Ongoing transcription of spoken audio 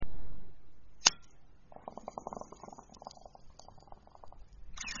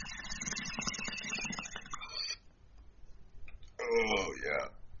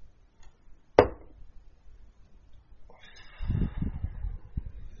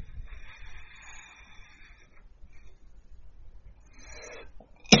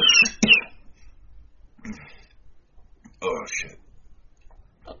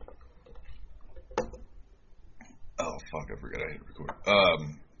hit record.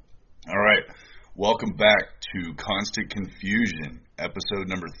 All right. Welcome back to Constant Confusion, episode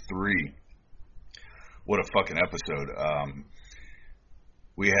number 3. What a fucking episode.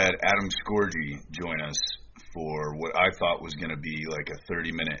 We had Adam Scorgi join us for what I thought was going to be like a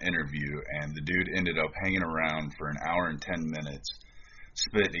 30-minute interview, and the dude ended up hanging around for an hour and 10 minutes,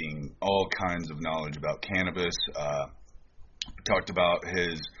 spitting all kinds of knowledge about cannabis. Talked about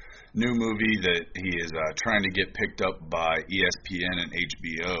his new movie that he is trying to get picked up by ESPN and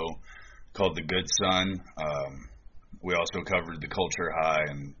HBO called The Good Son. We also covered The Culture High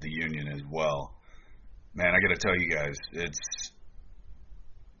and The Union as well. Man, I got to tell you guys,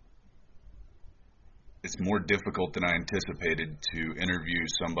 it's more difficult than I anticipated to interview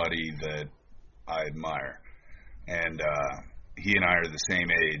somebody that I admire. And he and I are the same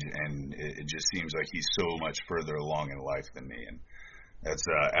age, and it just seems like he's so much further along in life than me. And that's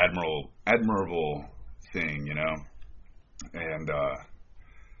an admirable thing, you know. And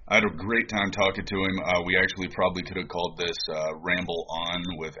I had a great time talking to him. We actually probably could have called this Ramble On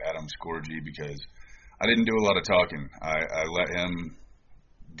with Adam Scorgi because I didn't do a lot of talking. I let him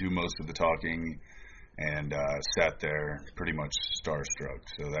do most of the talking and sat there pretty much starstruck.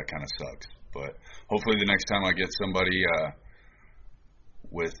 So that kind of sucks. But hopefully the next time I get somebody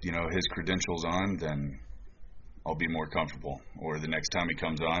with, you know, his credentials on, then I'll be more comfortable. Or the next time he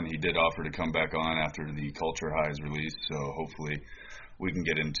comes on, he did offer to come back on after the Culture High is released, so hopefully we can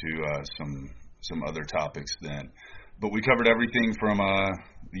get into some other topics then. But we covered everything from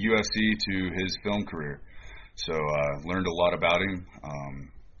the UFC to his film career. So learned a lot about him.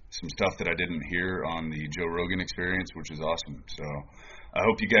 Some stuff that I didn't hear on the Joe Rogan Experience, which is awesome. So I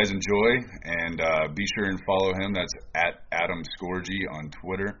hope you guys enjoy, and be sure and follow him. That's at Adam Scorgi on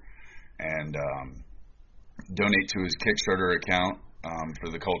Twitter. And donate to his Kickstarter account for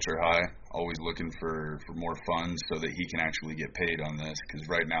the Culture High. Always looking for more funds so that he can actually get paid on this, because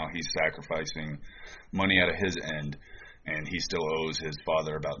right now he's sacrificing money out of his end, and he still owes his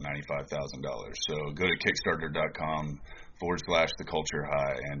father about $95,000. So go to Kickstarter.com/The Culture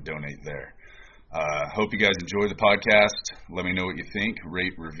High and donate there. Hope you guys enjoy the podcast. Let me know what you think.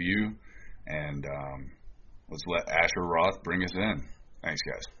 Rate, review, and let's let Asher Roth bring us in. Thanks,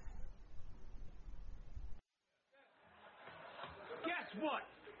 guys. Guess what?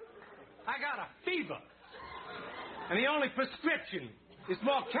 I got a fever. And the only prescription is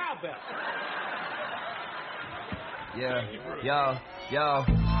more cowbell. Yo.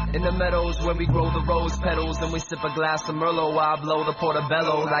 In the meadows where we grow the rose petals, and we sip a glass of Merlot while I blow the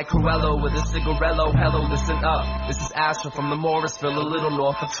portobello like Corello with a cigarello. Hello, listen up. This is Asher from the Morrisville, a little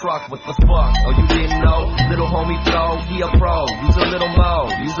north of Truck. What the fuck? Oh, you didn't know? Little homie Flo, he a pro. Use a little mo,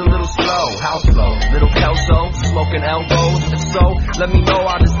 use a little slow. How slow? Little Kelso, smoking elbows. If so, let me know,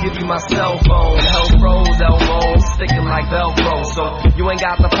 I'll just give you my cell phone. Hell froze, elbow, sticking like Velcro. So you ain't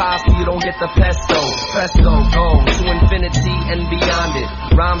got the pasta, you don't get the pesto. Presto, go to infinity and beyond it.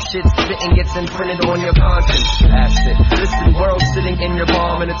 Rhyme shit spitting gets imprinted on your conscience. Ash it. Listen, world sitting in your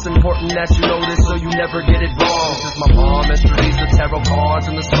palm, and it's important that you know this so you never get it wrong. Since my palm mysteries, the tarot cards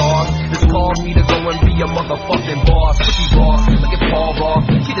and the stars, this called me to go and be a motherfucking boss. Pretty boss, look at Paul Roth.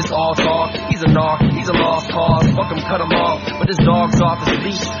 He just all talk. He's a narc, he's a lost cause. Fuck him, cut him off. But his dog's off his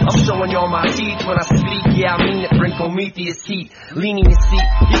leash. I'm showing y'all my teeth when I speak. Yeah, I mean it. Bring Prometheus heat, leaning his seat.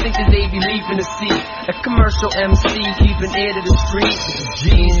 You think that they be leaving the seat? A commercial MC keeping ear to the street.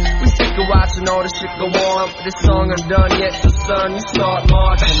 Jeez, we sick of watching all this shit go on. But this song ain't done yet, so son, you start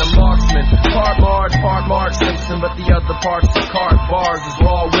marching. The marksman, part Marge Simpson, but the other parts the cart bars is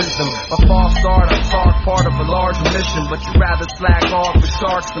raw wisdom. My false start, I talk part of a large mission, but you rather slack off with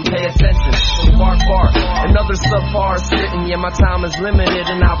sharks than pay attention. So bark, another subpar is sitting. Yeah, my time is limited,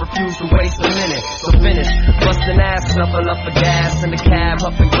 and I refuse to waste a minute. So finish, busting ass, snuffing up the gas in the cab,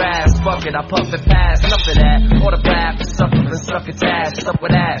 huffing grass. Fuck it, I puff it past, enough of that. Or the path, suck it and suck its ass. Up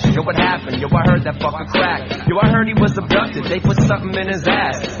with ass, yo, what happened? Yo, I heard that fucking crack. Yo, I heard he was abducted, they put something in his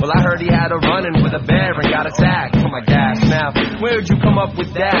ass. Well, I heard he had a run-in with a bear and got attacked. Oh my gosh, now, where'd you come up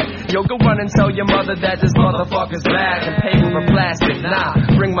with that? Yo, go run and tell your mother that this motherfucker's back and pay for plastic. Nah,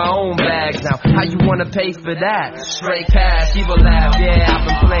 bring my own bags. Now, how you wanna pay for that? Straight cash, evil laugh. Yeah, I've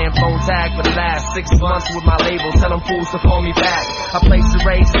been playing phone tag for the last 6 months with my label. Tell them fools to call me back. I place the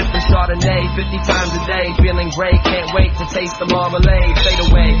race, sipping Chardonnay 50 times a day. Feeling great, can't wait to taste the marmalade. Fade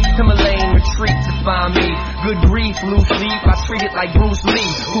away, Himalayan retreat to find me. Good grief, loose leaf, I treat it like Bruce Lee.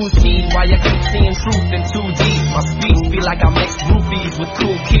 Who's he? Why you keep seeing truth in too deep? My speech be like I mix groupies with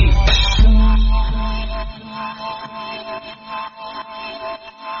Cool Keith.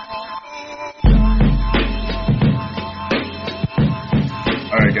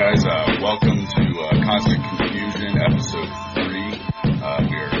 Alright guys, welcome to Constant Confusion, episode 3.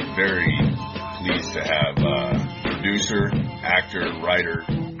 producer, actor, writer,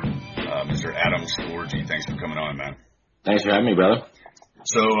 Mr. Adam Scorgi. Thanks for coming on, man. Thanks for having me, brother.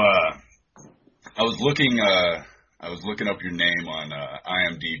 So, I was looking up your name on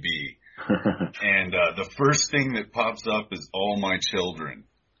IMDb, and the first thing that pops up is All My Children.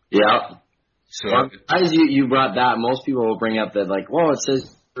 Yeah. So, as you brought that, most people will bring up that, like, well, it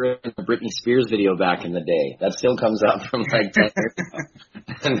says in the Britney Spears video back in the day. That still comes up from like 10 years ago.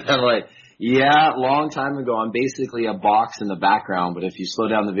 And I'm like, yeah, long time ago. I'm basically a box in the background, but if you slow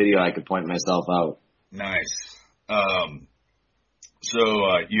down the video, I could point myself out. Nice. So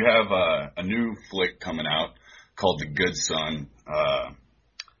you have a new flick coming out called The Good Son.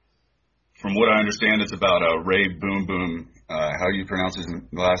 From what I understand, it's about Ray Boom Boom. How you pronounce his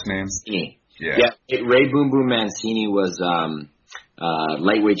last name? Mancini. Yeah. Ray Boom Boom Mancini was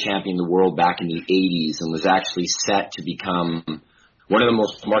lightweight champion of the world back in the 80s and was actually set to become one of the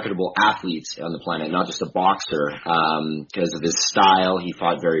most marketable athletes on the planet, not just a boxer, because of his style. He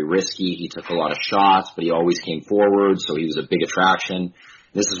fought very risky. He took a lot of shots, but he always came forward, so he was a big attraction.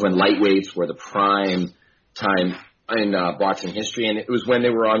 This is when lightweights were the prime time in boxing history, and it was when they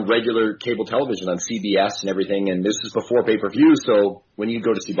were on regular cable television on CBS and everything, and this is before pay-per-view, so when you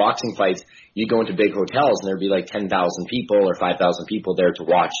go to see boxing fights, you go into big hotels, and there'd be like 10,000 people or 5,000 people there to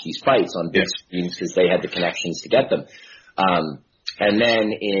watch these fights on big screens because they had the connections to get them. And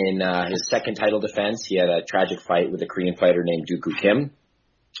then in his second title defense, he had a tragic fight with a Korean fighter named Dooku Kim,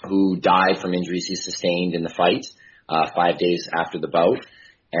 who died from injuries he sustained in the fight 5 days after the bout.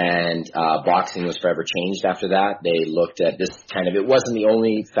 And boxing was forever changed after that. They looked at this it wasn't the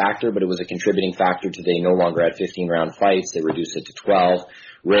only factor, but it was a contributing factor to they no longer had 15-round fights. They reduced it to 12.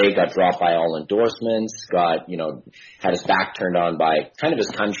 Ray got dropped by all endorsements, had his back turned on by kind of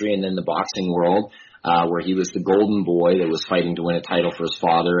his country and then the boxing world, where he was the golden boy that was fighting to win a title for his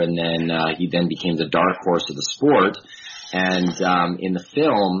father, and then he then became the dark horse of the sport. And in the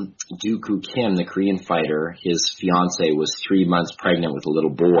film, Dooku Kim, the Korean fighter, his fiancée was 3 months pregnant with a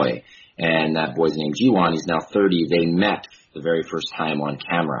little boy, and that boy's named Jiwon. He's now 30. They met the very first time on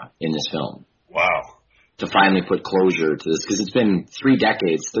camera in this film. Wow. To finally put closure to this, because it's been 3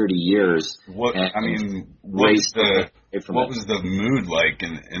 decades, 30 years. What was the mood like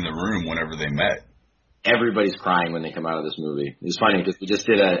in the room whenever they met? Everybody's crying when they come out of this movie. It's funny because we just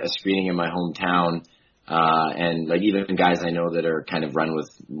did a screening in my hometown, and like even guys I know that are kind of run with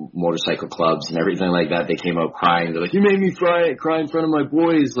motorcycle clubs and everything like that, they came out crying. They're like, "You made me cry in front of my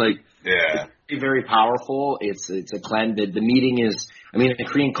boys." Like, yeah, it's very powerful. It's a cleanse. The meeting is, the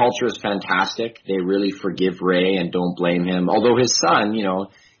Korean culture is fantastic. They really forgive Ray and don't blame him. Although his son,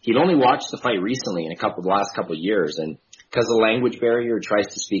 he'd only watched the fight recently in the last couple of years, and because of the language barrier, he tries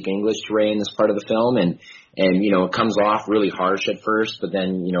to speak English to Ray in this part of the film, and it comes off really harsh at first, but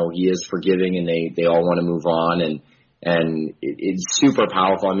then, he is forgiving and they all want to move on, and it's super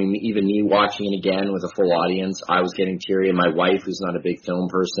powerful. Even me watching it again with a full audience, I was getting teary, and my wife, who's not a big film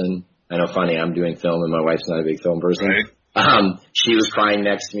person, I know, funny, I'm doing film and my wife's not a big film person. Right. She was crying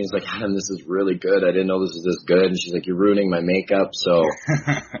next to me. She's like, "Adam, this is really good. I didn't know this was this good." And she's like, "You're ruining my makeup." So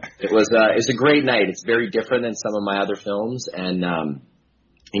it's a great night. It's very different than some of my other films, and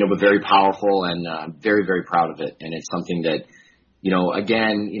but very powerful, and very, very proud of it. And it's something that,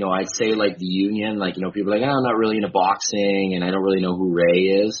 I'd say like the Union, people are like, I'm not really into boxing, and I don't really know who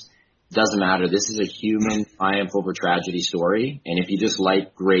Ray is. Doesn't matter. This is a human triumph over tragedy story, and if you just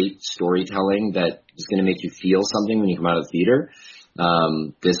like great storytelling that is going to make you feel something when you come out of the theater,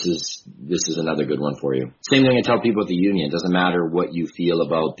 this is another good one for you. Same thing I tell people at the Union. It doesn't matter what you feel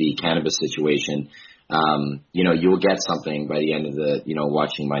about the cannabis situation. You'll get something by the end of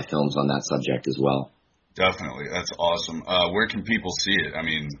watching my films on that subject as well. Definitely. That's awesome. Where can people see it?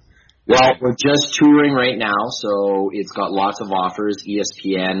 Well, we're just touring right now, so it's got lots of offers.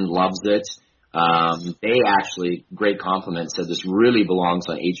 ESPN loves it. They actually, great compliment, said this really belongs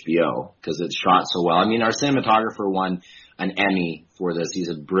on HBO because it's shot so well. Our cinematographer won an Emmy for this. He's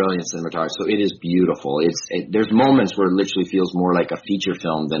a brilliant cinematographer, so it is beautiful. There's moments where it literally feels more like a feature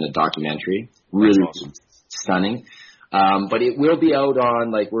film than a documentary. Really awesome. Stunning. But it will be out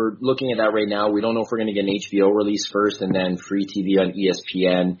on, we're looking at that right now. We don't know if we're going to get an HBO release first and then free TV on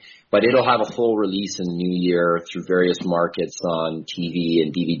ESPN. But it'll have a full release in the new year through various markets on TV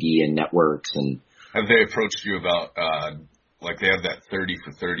and DVD and networks. And have they approached you about, they have that 30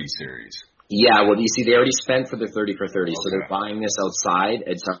 for 30 series? Yeah, well, you see, they already spent for their 30 for 30, so they're buying this outside.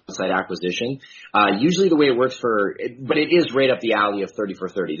 It's outside acquisition. Usually the way it works but it is right up the alley of 30 for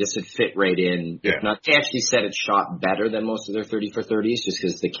 30. This would fit right in. Yeah. If not, they actually said it's shot better than most of their 30 for 30s just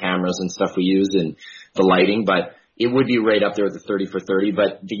because the cameras and stuff we use and the lighting. But it would be right up there with the 30 for 30,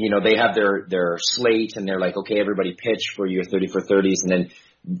 but they have their slate and they're like, okay, everybody pitch for your 30 for 30s, and then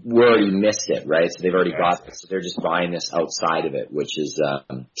we already missed it, right? So they've already got this. So they're just buying this outside of it, which is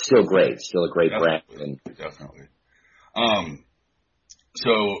still great, still a great brand. Definitely.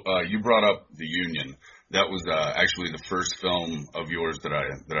 So you brought up The Union. That was actually the first film of yours that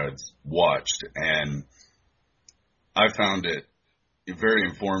I watched, and I found it very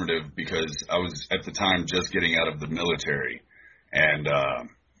informative because I was at the time just getting out of the military, and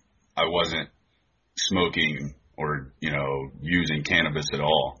I wasn't smoking or using cannabis at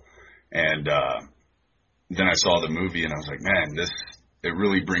all. And then I saw the movie, and I was like, man, it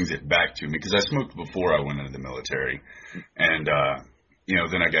really brings it back to me, because I smoked before I went into the military, and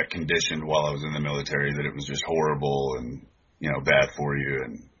then I got conditioned while I was in the military that it was just horrible and bad for you,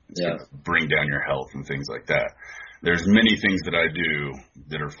 and it's going to bring down your health and things like that. There's many things that I do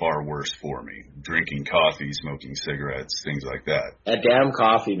that are far worse for me. Drinking coffee, smoking cigarettes, things like that. That damn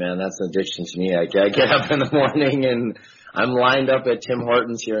coffee, man, that's an addiction to me. I get up in the morning and I'm lined up at Tim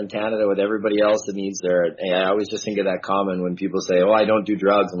Hortons here in Canada with everybody else that needs their. I always just think of that comment when people say, oh, I don't do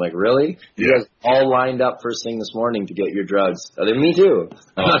drugs. I'm like, really? You guys all lined up first thing this morning to get your drugs. Me too.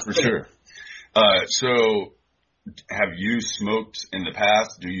 Oh, for sure. So have you smoked in the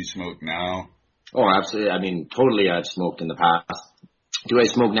past? Do you smoke now? Oh, absolutely. I mean, totally I've smoked in the past. Do I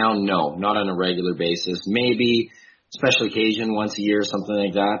smoke now? No, not on a regular basis. Maybe special occasion once a year, something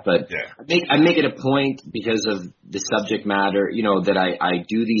like that. But I make it a point because of the subject matter, that I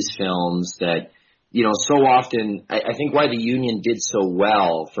do these films that, so often, I think why The Union did so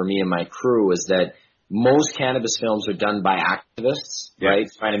well for me and my crew is that most cannabis films are done by activists, right?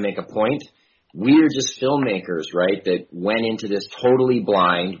 Trying to make a point. We're just filmmakers, right, that went into this totally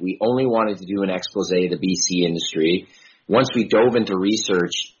blind. We only wanted to do an expose of the BC industry. Once we dove into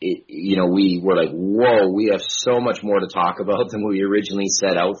research, we were like, whoa, we have so much more to talk about than we originally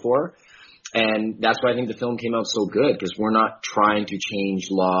set out for. And that's why I think the film came out so good, because we're not trying to change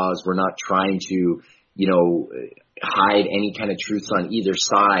laws. We're not trying to, hide any kind of truths on either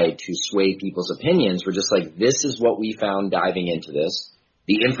side to sway people's opinions. We're just like, this is what we found diving into this.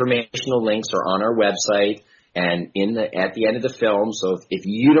 The informational links are on our website and at the end of the film. So if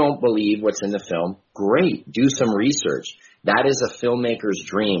you don't believe what's in the film, great, do some research. That is a filmmaker's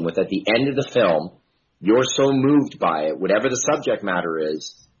dream. With at the end of the film, you're so moved by it, whatever the subject matter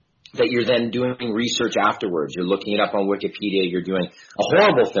is, that you're then doing research afterwards. You're looking it up on Wikipedia. You're doing a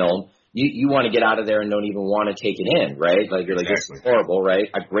horrible film. You want to get out of there and don't even want to take it in, right? Like you're like, this is horrible, right?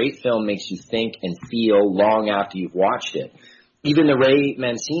 A great film makes you think and feel long after you've watched it. Even the Ray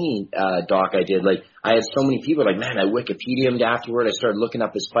Mancini doc I did, like I had so many people like, man, I Wikipedia'd afterward. I started looking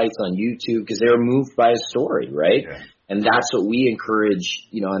up his fights on YouTube because they were moved by his story, right? Yeah. And that's what we encourage,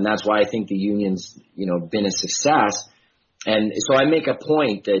 and that's why I think the Union's, been a success. And so I make a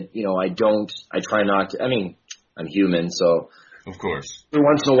point that, I try not to, I'm human, so. Of course. Every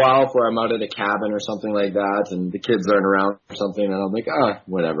once in a while, if I'm out at a cabin or something like that and the kids aren't around or something, and I'm like,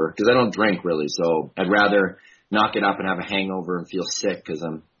 whatever, because I don't drink really, so I'd rather not get up and have a hangover and feel sick because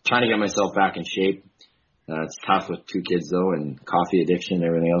I'm trying to get myself back in shape. It's tough with 2 kids, though, and coffee addiction and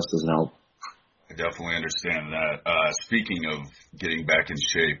everything else doesn't help. I definitely understand that. Speaking of getting back in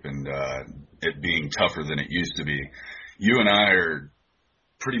shape and it being tougher than it used to be, you and I are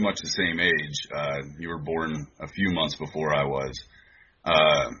pretty much the same age. You were born a few months before I was.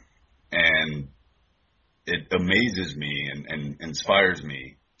 And it amazes me and inspires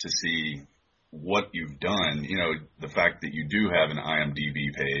me to see what you've done, the fact that you do have an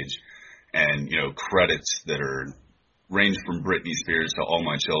IMDb page and, credits that range from Britney Spears to All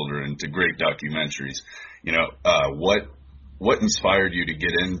My Children to great documentaries. What inspired you to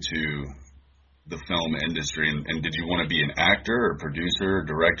get into the film industry, and did you want to be an actor or producer or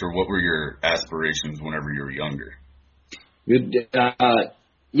director? What were your aspirations whenever you were younger? Good.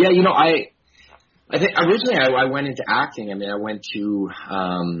 I think originally I went into acting. I went to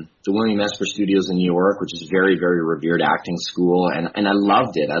the William Esper Studios in New York, which is a very, very revered acting school, and I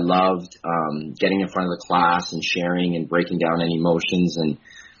loved it. I loved getting in front of the class and sharing and breaking down any emotions. And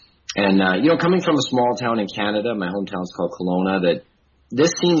coming from a small town in Canada, my hometown is called Kelowna, that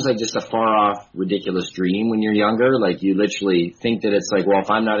this seems like just a far-off, ridiculous dream when you're younger. Like, you literally think that it's like, well,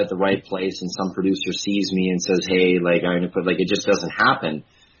 if I'm not at the right place and some producer sees me and says, hey, like, I'm going to put, like, it just doesn't happen.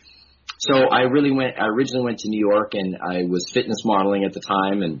 So I originally went to New York, and I was fitness modeling at the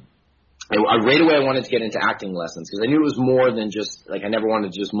time, and I right away I wanted to get into acting lessons because I knew it was more than just, like, I never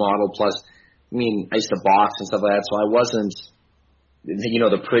wanted to just model. Plus, I used to box and stuff like that, so I wasn't,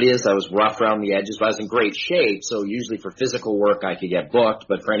 the prettiest. I was rough around the edges, but I was in great shape. So usually for physical work, I could get booked,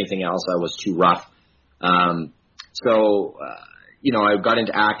 but for anything else, I was too rough. So, I got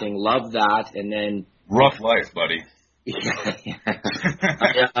into acting, loved that, and then rough life, buddy.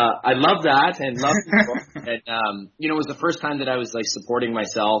 I love that and loved it. And, it was the first time that I was like supporting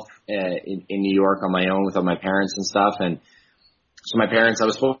myself in New York on my own without my parents and stuff. And so my parents, I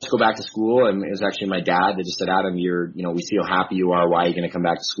was supposed to go back to school, and it was actually my dad that just said, Adam, we see how happy you are. Why are you going to come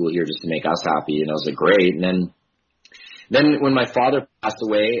back to school here just to make us happy? And I was like, great. And then when my father passed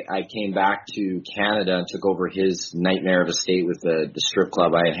away, I came back to Canada and took over his nightmare of a state with the strip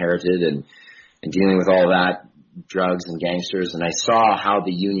club I inherited and dealing with all that, drugs and gangsters. And I saw how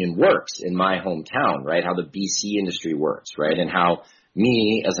the union works in my hometown, right? How the BC industry works, right? And how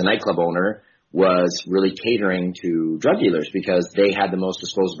me as a nightclub owner was really catering to drug dealers because they had the most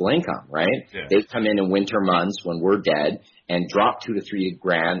disposable income, right? Yeah. They'd come in winter months when we're dead and drop $2 to $3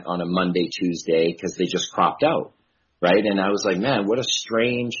 grand on a Monday, Tuesday because they just cropped out, right? And I was like, man, what a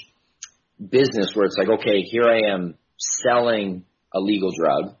strange business where it's like, okay, here I am selling a legal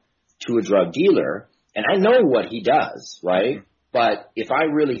drug to a drug dealer, and I know what he does, right? Mm-hmm. But if I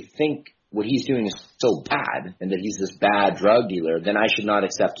really think what he's doing is so bad and that he's this bad drug dealer, then I should not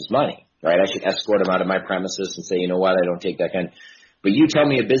accept his money. Right, I should escort him out of my premises and say, you know what, I don't take that kind. But you tell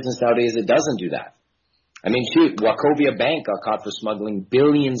me a business nowadays that doesn't do that. I mean, shoot, Wachovia Bank got caught for smuggling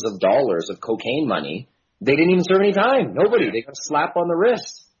billions of dollars of cocaine money. They didn't even serve any time. Nobody. They got a slap on the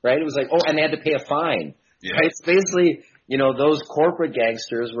wrist, right? It was like, and they had to pay a fine. Yeah. Right? It's basically, those corporate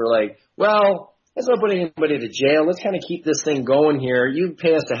gangsters were like, well, let's not put anybody to jail. Let's kind of keep this thing going here. You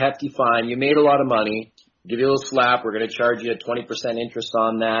pay us a hefty fine. You made a lot of money. Give you a little slap. We're going to charge you a 20% interest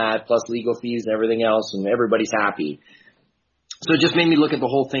on that, plus legal fees and everything else, and everybody's happy. So it just made me look at the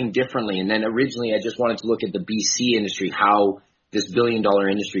whole thing differently. And then originally I just wanted to look at the BC industry, how this billion-dollar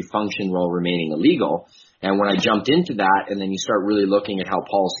industry functioned while remaining illegal. And when I jumped into that, and then you start really looking at how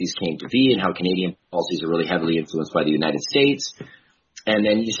policies came to be and how Canadian policies are really heavily influenced by the United States, and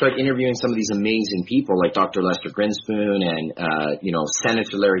then you start interviewing some of these amazing people like Dr. Lester Grinspoon and,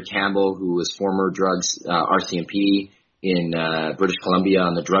 Senator Larry Campbell, who was former drugs, RCMP in British Columbia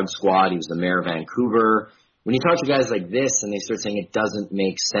on the drug squad. He was the mayor of Vancouver. When you talk to guys like this and they start saying it doesn't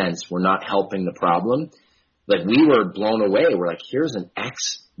make sense, we're not helping the problem, like we were blown away. We're like, here's an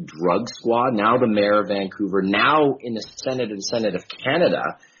ex-drug squad, now the mayor of Vancouver, now in the Senate of Canada,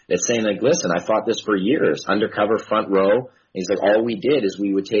 that's saying like, listen, I fought this for years, undercover, front row. He's like, all we did is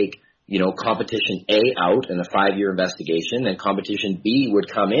we would take, competition A out in a 5-year investigation, and competition B would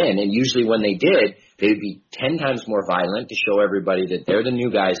come in. And usually when they did, they would be 10 times more violent to show everybody that they're the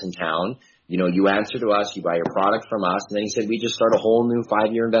new guys in town. You answer to us, you buy your product from us. And then he said, we just start a whole new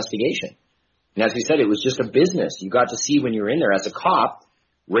 5-year investigation. And as we said, it was just a business. You got to see when you were in there as a cop,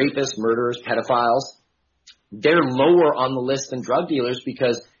 rapists, murderers, pedophiles, they're lower on the list than drug dealers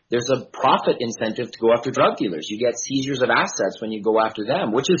because there's a profit incentive to go after drug dealers. You get seizures of assets when you go after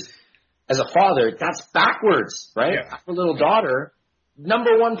them, which is, as a father, that's backwards, right? Yeah. I have a little daughter,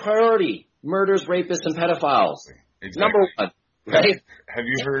 number one priority, murders, rapists, and pedophiles. Exactly. Number one, right? Have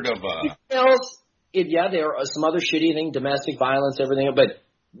you heard of... there are some other shitty things, domestic violence, everything, but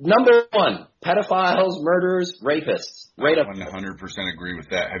number one, pedophiles, murders, rapists. Right up. 100% agree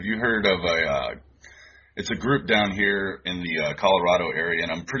with that. Have you heard of it's a group down here in the Colorado area,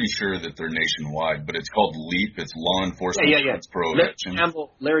 and I'm pretty sure that they're nationwide, but it's called LEAP. It's Law Enforcement Against Prohibition.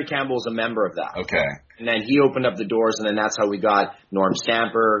 Larry Campbell is a member of that. Okay. And then he opened up the doors, and then that's how we got Norm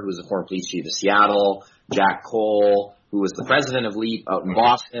Stamper, who was the former police chief of Seattle, Jack Cole, who was the president of LEAP out in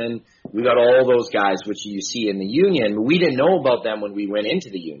Boston. We got all those guys, which you see in the union. But we didn't know about them when we went into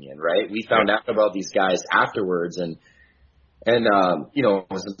the union, right? We found out about these guys afterwards, and it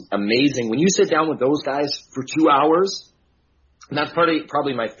was amazing. When you sit down with those guys for 2 hours, and that's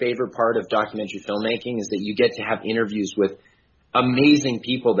probably my favorite part of documentary filmmaking is that you get to have interviews with amazing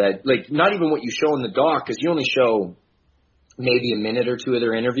people that, like, not even what you show in the doc, because you only show maybe a minute or two of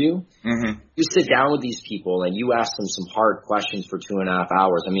their interview. Mm-hmm. You sit down with these people and you ask them some hard questions for 2.5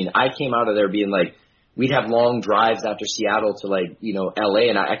 hours. I mean, I came out of there being like, we'd have long drives after Seattle to LA,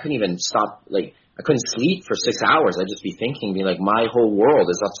 and I couldn't even stop, I couldn't sleep for 6 hours. I'd just be thinking, being like, my whole world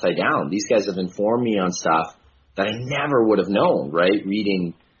is upside down. These guys have informed me on stuff that I never would have known, right?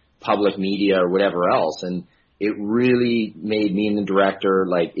 Reading public media or whatever else. And it really made me and the director,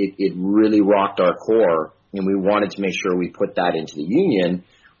 it really rocked our core. And we wanted to make sure we put that into the union.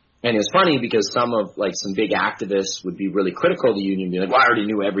 And it was funny because some big activists would be really critical of the union, be like, well, I already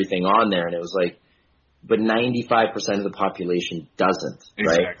knew everything on there. And it was like, but 95% of the population doesn't,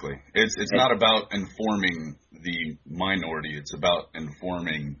 right? Exactly. It's not about informing the minority. It's about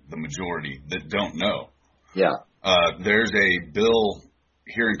informing the majority that don't know. Yeah. There's a bill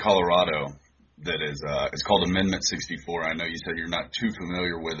here in Colorado that is it's called Amendment 64. I know you said you're not too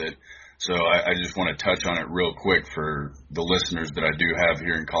familiar with it, so I just want to touch on it real quick for the listeners that I do have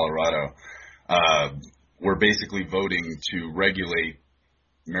here in Colorado. We're basically voting to regulate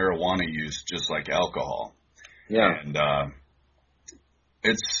marijuana use just like alcohol. Yeah. And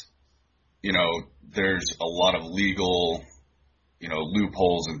it's, there's a lot of legal,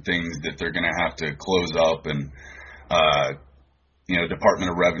 loopholes and things that they're going to have to close up, and Department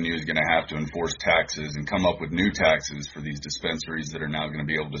of Revenue is going to have to enforce taxes and come up with new taxes for these dispensaries that are now going to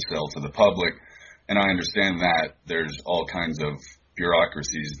be able to sell to the public. And I understand that there's all kinds of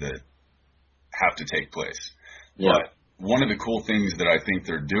bureaucracies that have to take place. Yeah. But one of the cool things that I think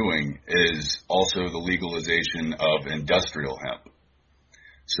they're doing is also the legalization of industrial hemp.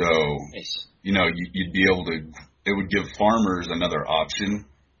 So, Nice. You'd be able to, it would give farmers another option,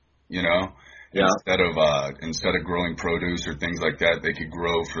 Yeah. Instead of growing produce or things like that, they could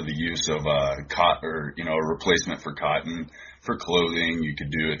grow for the use of cotton, or a replacement for cotton, for clothing. You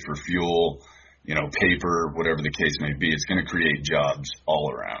could do it for fuel, paper, whatever the case may be. It's going to create jobs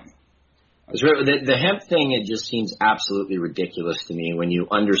all around. The hemp thing, it just seems absolutely ridiculous to me when you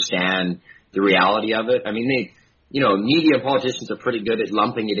understand the reality of it. I mean, media and politicians are pretty good at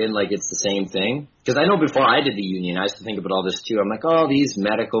lumping it in like it's the same thing. Because I know before I did the union, I used to think about all this too. I'm like, oh, these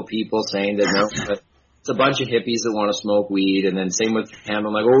medical people saying that no, but it's a bunch of hippies that want to smoke weed. And then same with hemp.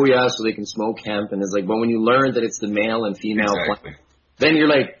 I'm like, oh yeah, so they can smoke hemp. And it's like, but when you learn that it's the male and female plant, then you're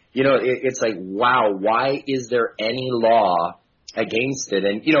like, it's like, wow, why is there any law against it?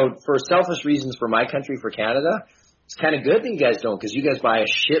 And, for selfish reasons for my country, for Canada, it's kind of good that you guys don't, because you guys buy a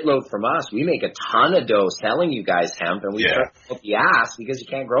shitload from us. We make a ton of dough selling you guys hemp, and we try to help the ass because you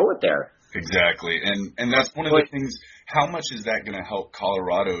can't grow it there. Exactly. And that's one of the things. How much is that going to help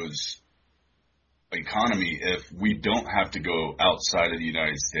Colorado's economy if we don't have to go outside of the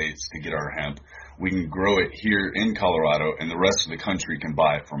United States to get our hemp? We can grow it here in Colorado, and the rest of the country can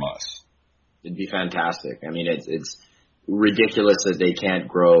buy it from us. It'd be fantastic. I mean, it's ridiculous that they can't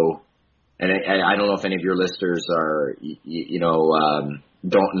grow. And I don't know if any of your listeners are,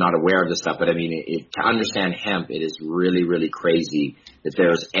 not aware of this stuff, but I mean, to understand hemp, it is really, really crazy that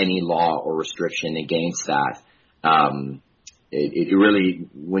there's any law or restriction against that. It really,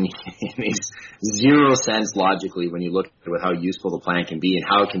 it makes zero sense logically when you look at how useful the plant can be and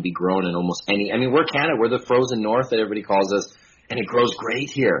how it can be grown in almost any. I mean, we're Canada, we're the frozen north that everybody calls us, and it grows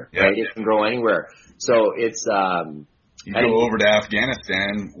great here. Yeah. Right? It can grow anywhere. So it's. You go over to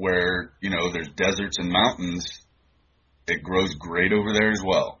Afghanistan where, there's deserts and mountains. It grows great over there as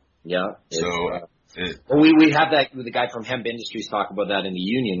well. Yeah. So we have that with the guy from Hemp Industries talk about that in the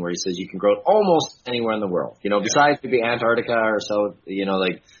union, where he says you can grow it almost anywhere in the world. Besides maybe Antarctica or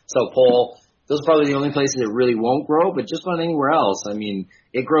South Pole. Those are probably the only places it really won't grow, but just about anywhere else. I mean,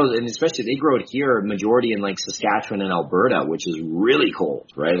 it grows, and especially they grow it here, majority in like Saskatchewan and Alberta, which is really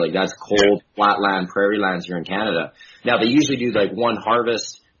cold, right? Like that's cold, flatland, prairie lands here in Canada. Now they usually do like one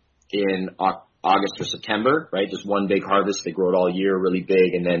harvest in August or September, right? Just one big harvest. They grow it all year, really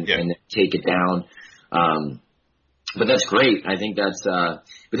big, and then take it down. But that's great. I think that's,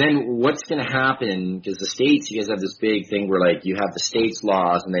 but then what's going to happen, because the states, you guys have this big thing where like you have the states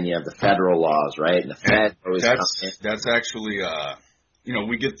laws and then you have the federal laws, right? And the Fed always that's actually,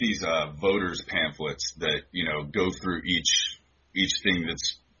 we get these, voters pamphlets that, go through each thing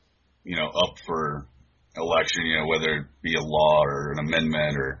that's, up for election, whether it be a law or an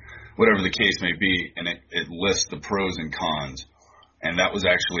amendment or whatever the case may be. And it lists the pros and cons. And that was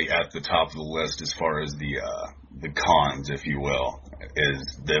actually at the top of the list as far as the cons, if you will,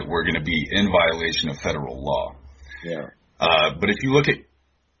 is that we're going to be in violation of federal law. Yeah. But if you look at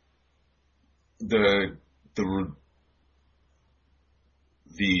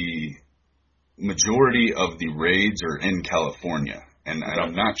the majority of the raids are in California, and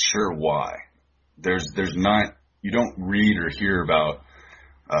I'm not sure why. There's not, you don't read or hear about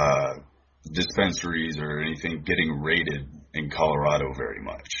dispensaries or anything getting raided in Colorado very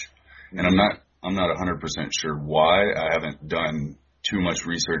much. And I'm not 100% sure why. I haven't done too much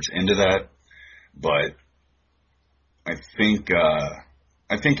research into that, but I think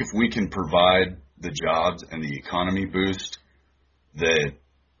if we can provide the jobs and the economy boost that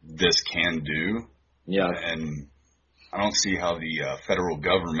this can do, and I don't see how the federal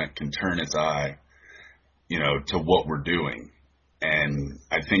government can turn its eye, to what we're doing. And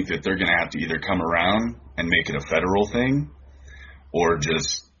I think that they're going to have to either come around and make it a federal thing, or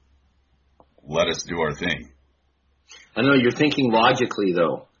just let us do our thing. I know you're thinking logically,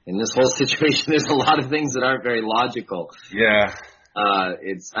 though. In this whole situation, there's a lot of things that aren't very logical. Yeah.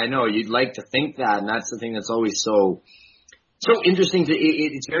 I know you'd like to think that, and that's the thing that's always so So interesting.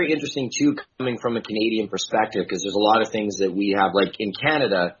 It's very interesting, too, coming from a Canadian perspective, because there's a lot of things that we have. Like in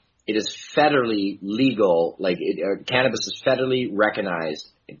Canada, it is federally legal. Cannabis is federally recognized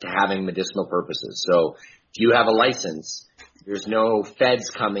to having medicinal purposes. So if you have a license, there's no feds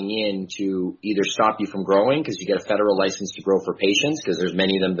coming in to either stop you from growing, because you get a federal license to grow for patients, because there's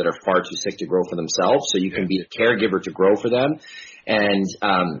many of them that are far too sick to grow for themselves. So you can be a caregiver to grow for them and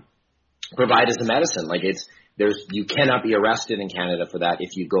provide as a medicine. You cannot be arrested in Canada for that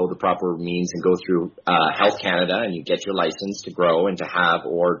if you go the proper means and go through Health Canada and you get your license to grow and to have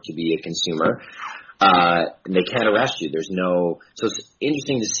or to be a consumer. And they can't arrest you. So it's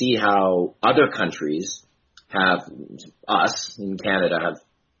interesting to see how other countries us in Canada have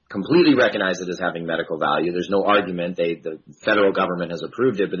completely recognized it as having medical value. There's no argument. The federal government has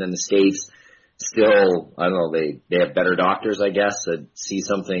approved it, but then the states still, I don't know, they have better doctors, I guess, that see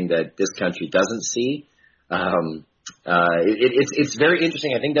something that this country doesn't see. It's very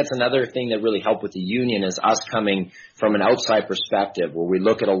interesting. I think that's another thing that really helped with the union, is us coming from an outside perspective, where we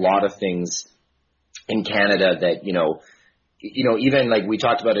look at a lot of things in Canada that, even like we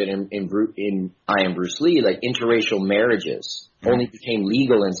talked about it in I Am Bruce Lee, like interracial marriages only became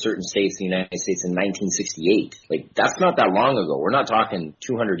legal in certain states in the United States in 1968. Like, that's not that long ago. We're not talking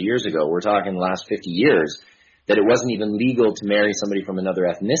 200 years ago. We're talking the last 50 years that it wasn't even legal to marry somebody from another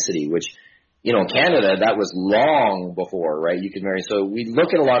ethnicity, which, in Canada, that was long before, right? You could marry. So we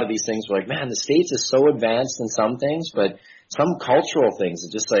look at a lot of these things, we're like, man, the States is so advanced in some things, but some cultural things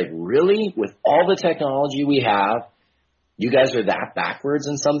are just like, really? With all the technology we have, you guys are that backwards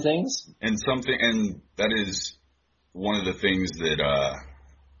in some things? And that is one of the things that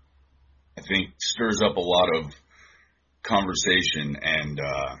I think stirs up a lot of conversation, and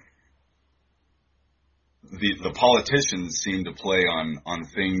the politicians seem to play on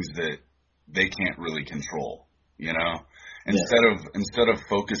things that they can't really control, instead of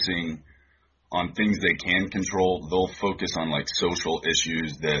focusing on things they can control, they'll focus on like social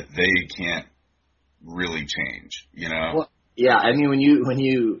issues that they can't really change, Well, yeah, I mean, when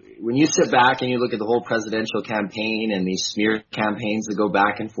you sit back and you look at the whole presidential campaign and these smear campaigns that go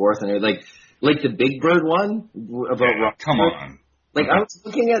back and forth, and they're like the Big Bird one about come on. Like, I was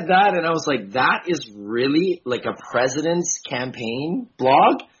looking at that and I was like, that is really like a president's campaign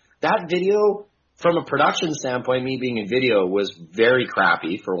blog. That video, from a production standpoint, me being in video, was very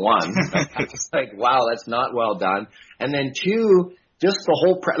crappy, for one. It's like, wow, that's not well done. And then two, just the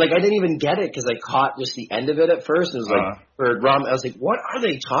whole, I didn't even get it because I caught just the end of it at first. It was like, I was like, what are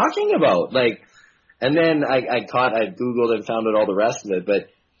they talking about? And then I Googled and found out all the rest of it. But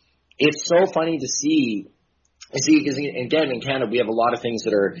it's so funny to see, because again, in Canada, we have a lot of things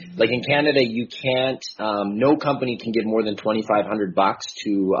that are, like in Canada, you can't, no company can give more than $2,500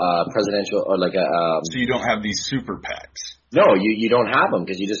 to presidential, or so you don't have these super PACs. No, you don't have them,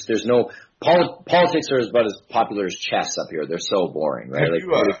 because there's no, politics are about as popular as chess up here. They're so boring, right?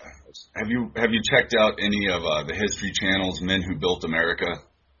 Have you checked out any of the History Channel's Men Who Built America?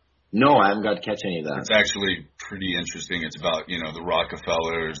 No, I haven't got to catch any of that. It's actually pretty interesting. It's about, the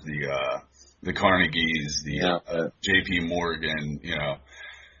Rockefellers, the Carnegies, the J.P. Morgan,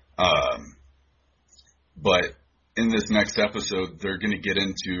 but in this next episode, they're going to get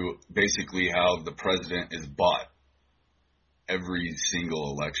into basically how the president is bought every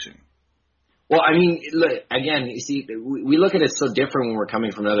single election. Well, I mean, look, again, you see, we look at it so different when we're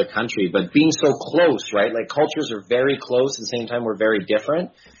coming from another country, but being so close, right? Like, cultures are very close, at the same time we're very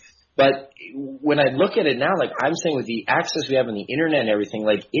different. But when I look at it now, like I'm saying, with the access we have on the internet and everything,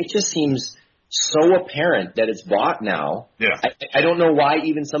 like, it just seems so apparent that it's bought now. Yeah. I don't know why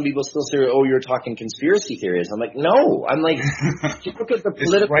even some people still say, oh, you're talking conspiracy theories. I'm like, no. I'm like, you look at the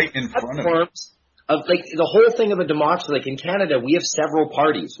political right in front platforms of, like, the whole thing of a democracy. Like, in Canada, we have several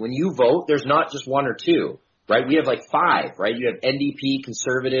parties. When you vote, there's not just one or two, right? We have like 5, right? You have NDP,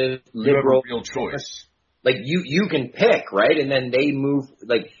 Conservative, Liberal. You have a real choice. Like, you can pick, right? And then they move,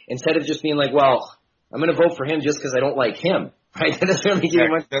 like, instead of just being like, well, I'm going to vote for him just because I don't like him. Right? That doesn't really give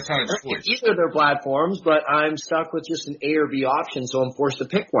much. That's not a choice. Either of their platforms, but I'm stuck with just an A or B option, so I'm forced to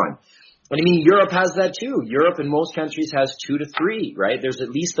pick one. And I mean, Europe has that too. Europe in most countries has 2 to 3, right? There's at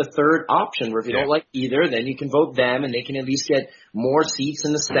least a third option where if you don't like either, then you can vote them, and they can at least get more seats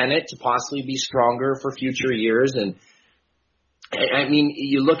in the Senate to possibly be stronger for future years. And I mean,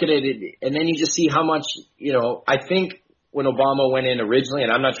 you look at it, and then you just see how much, I think when Obama went in originally,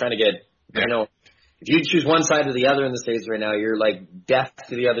 and I'm not trying to get, if you choose one side or the other in the States right now, you're like death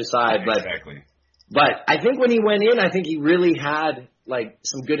to the other side. But, exactly. But I think when he went in, I think he really had like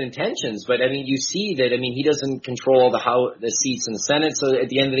some good intentions. But I mean, you see that, I mean, he doesn't control the seats in the Senate. So at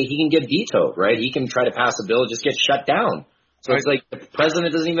the end of the day, he can get vetoed, right? He can try to pass a bill, just get shut down. So it's like the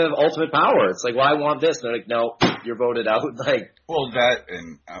president doesn't even have ultimate power. It's like, well, I want this. And they're like, no, you're voted out. Like, well, that,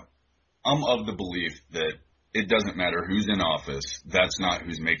 and I'm of the belief that it doesn't matter who's in office. That's not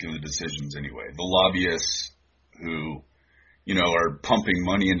who's making the decisions anyway. The lobbyists who, are pumping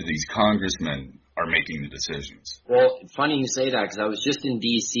money into these congressmen are making the decisions. Well, funny you say that, because I was just in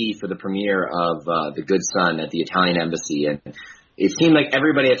D.C. for the premiere of The Good Son at the Italian Embassy, and it seemed like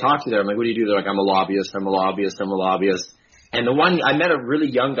everybody I talked to there, I'm like, what do you do? They're like, I'm a lobbyist. And I met a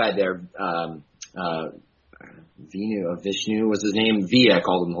really young guy there, Vishnu was his name. V, I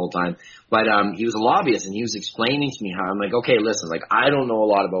called him the whole time. But he was a lobbyist, and he was explaining to me how, I'm like, okay, listen, like, I don't know a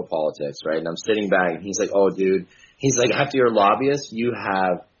lot about politics, right? And I'm sitting back, and he's like, oh, dude. He's like, after you're a lobbyist,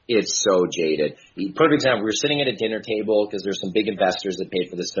 it's so jaded. Perfect example, we were sitting at a dinner table because there's some big investors that paid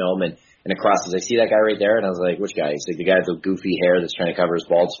for this film, and across us, I see that guy right there, and I was like, which guy? He's like, the guy with the goofy hair that's trying to cover his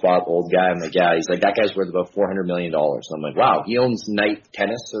bald spot, old guy. I'm like, yeah. He's like, that guy's worth about $400 million. So I'm like, wow, he owns Night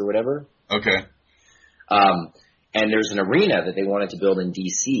Tennis or whatever. Okay. And there's an arena that they wanted to build in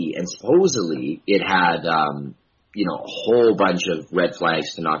D.C., and supposedly it had, a whole bunch of red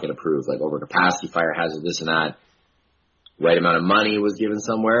flags to not get approved, like overcapacity, fire hazard, this and that. Right amount of money was given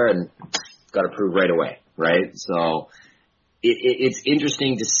somewhere and got approved right away, right? So it's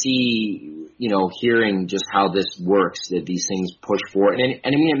interesting to see, hearing just how this works, that these things push forward. And I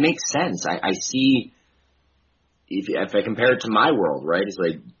mean, it makes sense. I see, if I compare it to my world, right, it's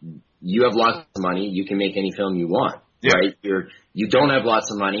like you have lots of money, you can make any film you want, right? You don't have lots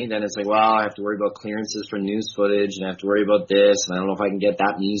of money, then it's like, well, I have to worry about clearances for news footage, and I have to worry about this, and I don't know if I can get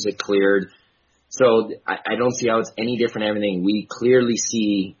that music cleared. So I don't see how it's any different than everything. We clearly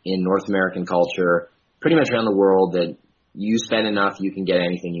see in North American culture, pretty much around the world, that you spend enough, you can get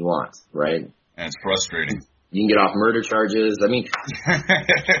anything you want, right? And it's frustrating. You can get off murder charges. I mean,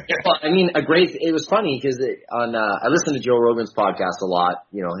 it was funny because I listen to Joe Rogan's podcast a lot,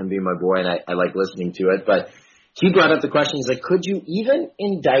 him being my boy, and I like listening to it. But he brought up the question, he's like, could you even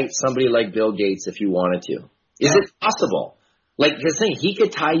indict somebody like Bill Gates if you wanted to? Is it possible? Like, his thing, he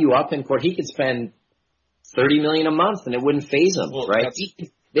could tie you up in court. He could spend $30 million a month and it wouldn't faze him, right?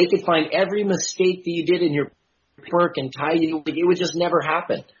 They could find every mistake that you did in your work and tie you. Like, it would just never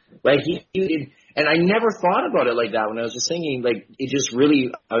happen. Like, and I never thought about it like that when I was just thinking, like, it just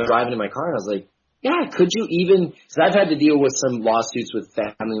really, I was driving in my car and I was like, yeah, could you even, because I've had to deal with some lawsuits with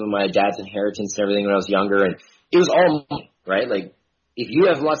family, with my dad's inheritance and everything when I was younger, and it was all money, right? Like, if you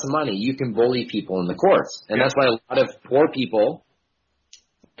have lots of money, you can bully people in the courts. And that's why a lot of poor people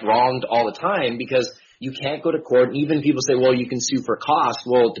wronged all the time, because you can't go to court. And even people say, well, you can sue for cost.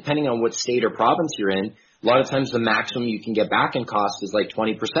 Well, depending on what state or province you're in, a lot of times the maximum you can get back in cost is like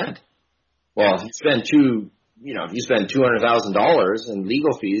 20%. Well, if you spend $200,000 in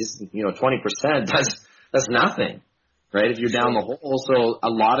legal fees, 20%, that's nothing. Right, if you're down the hole. So a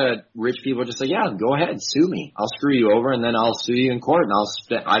lot of rich people just say, yeah, go ahead, sue me. I'll screw you over, and then I'll sue you in court, and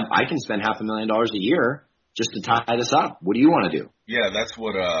I can spend $500,000 a year just to tie this up. What do you want to do? Yeah, that's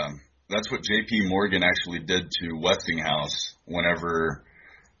what J.P. Morgan actually did to Westinghouse whenever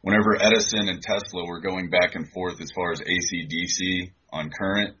Edison and Tesla were going back and forth as far as AC/DC on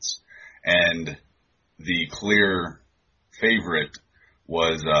currents, and the clear favorite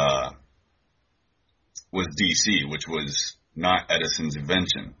was DC, which was not Edison's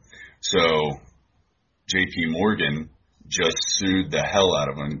invention. So J.P. Morgan just sued the hell out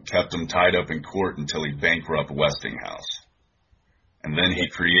of him, kept him tied up in court until he bankrupted Westinghouse. And then he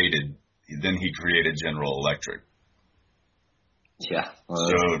created General Electric. Yeah.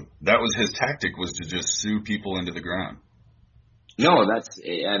 So that was his tactic, was to just sue people into the ground. No,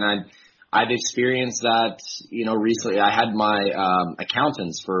 I've experienced that, recently. I had my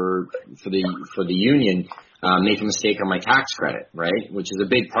accountants for the union make a mistake on my tax credit, right? Which is a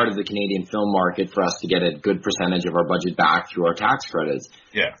big part of the Canadian film market for us to get a good percentage of our budget back through our tax credits.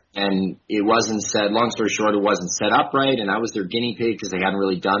 Yeah. And it wasn't set, long story short, it wasn't set up right, and I was their guinea pig because they hadn't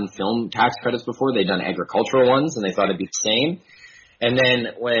really done film tax credits before. They'd done agricultural ones, and they thought it'd be the same. And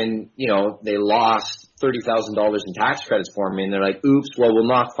then when, they lost $30,000 in tax credits for me, and they're like, oops, well, we'll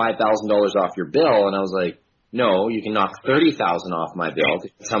knock $5,000 off your bill. And I was like, no, you can knock $30,000 off my bill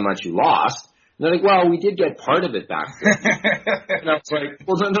because that's how much you lost. And they're like, well, we did get part of it back. And I was like,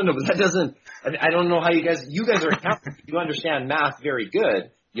 well, no, but that doesn't, I don't know how you guys are accountants. You understand math very good.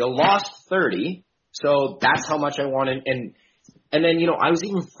 You lost 30, so that's how much I wanted. And then, I was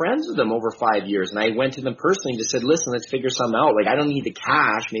even friends with them over 5 years, and I went to them personally and just said, listen, let's figure something out. Like, I don't need the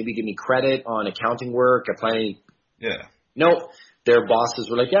cash. Maybe give me credit on accounting work. Yeah. No, their bosses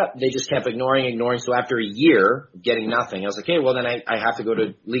were like, yeah, they just kept ignoring. So after a year of getting nothing, I was like, okay, well, then I have to go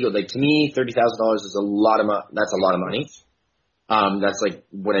to legal. Like, to me, $30,000 is that's a lot of money. That's like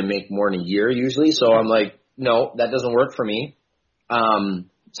what I make more in a year usually. So I'm like, no, that doesn't work for me.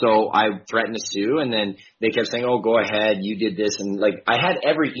 So I threatened to sue, and then they kept saying, oh, go ahead, you did this. And like, I had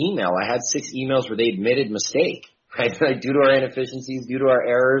every email. I had 6 emails where they admitted mistake, right? Like, due to our inefficiencies, due to our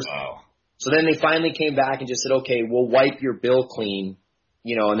errors. Wow. So then they finally came back and just said, okay, we'll wipe your bill clean,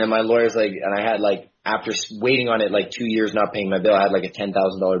 you know, and then my lawyer's like, and I had like, after waiting on it like 2 years not paying my bill, I had like a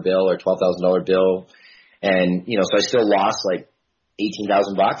 $10,000 bill or $12,000 bill. And, you know, so I still lost like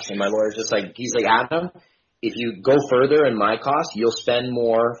 $18,000. And my lawyer's just like, he's like, Adam, if you go further in my cost, you'll spend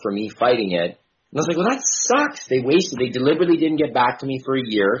more for me fighting it. And I was like, well, that sucks. They deliberately didn't get back to me for a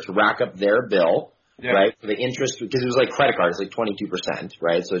year to rack up their bill, right? For the interest, because it was like credit cards, like 22%,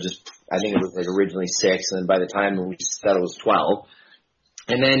 right? So just, I think it was like originally 6, and then by the time we said it was 12.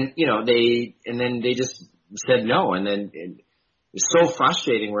 And then, you know, they just said no. And then it's so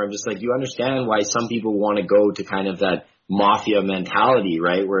frustrating where I'm just like, you understand why some people want to go to kind of that mafia mentality,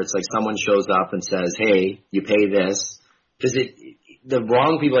 right? Where it's like someone shows up and says, hey, you pay this. Because the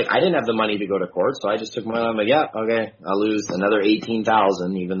wrong people, like, I didn't have the money to go to court, so I just took my, I'm like, yeah, okay, I'll lose another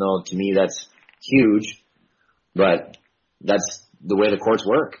 $18,000, even though to me that's huge. But that's the way the courts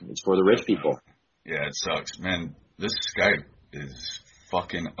work. It's for the rich people. Yeah, it sucks. Man, this Skype is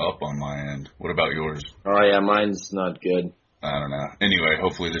fucking up on my end. What about yours? Oh, yeah, mine's not good. I don't know. Anyway,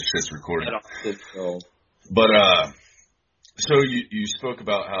 hopefully this shit's recorded. So. But, so you spoke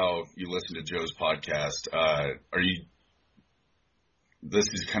about how you listen to Joe's podcast. This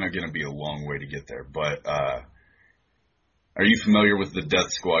is kind of going to be a long way to get there, but are you familiar with the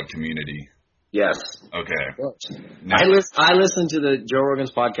Death Squad community? Yes. Okay. Now, I listen to the Joe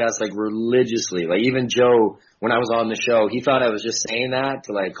Rogan's podcast like religiously. Like even Joe, when I was on the show, he thought I was just saying that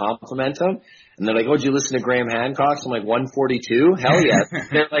to like compliment him. And they're like, oh, did you listen to Graham Hancock's? I'm like, 142? Hell yeah.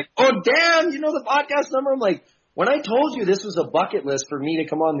 They're like, oh, damn, you know the podcast number? I'm like, when I told you this was a bucket list for me to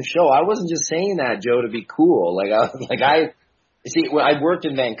come on the show, I wasn't just saying that, Joe, to be cool. I worked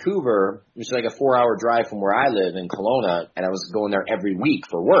in Vancouver, which is like a 4-hour drive from where I live in Kelowna, and I was going there every week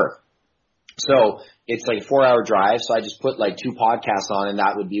for work. So it's like a 4-hour drive, so I just put like 2 podcasts on, and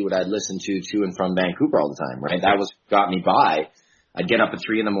that would be what I'd listen to and from Vancouver all the time, right? That was got me by. I'd get up at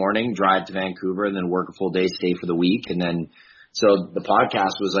 3 a.m, drive to Vancouver, and then work a full day, stay for the week, and then so the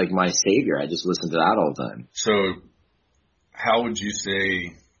podcast was like my savior. I just listened to that all the time. So how would you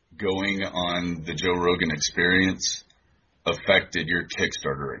say going on the Joe Rogan Experience affected your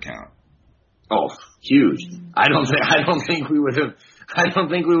Kickstarter account? Oh, huge. I don't think we would have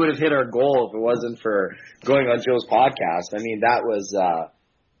hit our goal if it wasn't for going on Joe's podcast. I mean, that was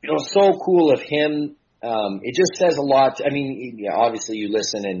so cool of him. It just says a lot. I mean, yeah, obviously you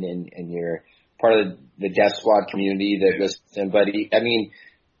listen and you're part of the Death Squad community that listen, but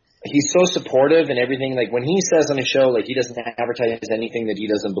he's so supportive and everything. Like when he says on his show, like he doesn't advertise anything that he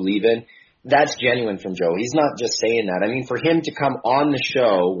doesn't believe in. That's genuine from Joe. He's not just saying that. I mean, for him to come on the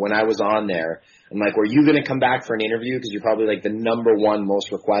show when I was on there, I'm like, were you going to come back for an interview? Because you're probably like the number 1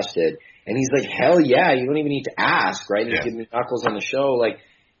 most requested. And he's like, hell yeah, you don't even need to ask, right? And he's giving me knuckles on the show. Like,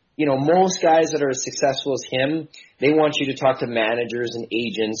 you know, most guys that are as successful as him, they want you to talk to managers and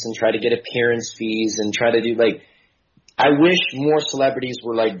agents and try to get appearance fees and try to do like, I wish more celebrities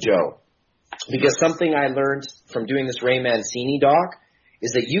were like Joe. Because something I learned from doing this Ray Mancini doc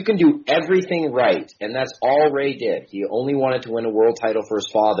is that you can do everything right, and that's all Ray did. He only wanted to win a world title for his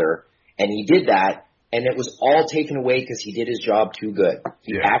father, and he did that, and it was all taken away because he did his job too good.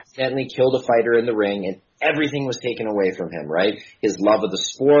 He accidentally killed a fighter in the ring, and everything was taken away from him, right? His love of the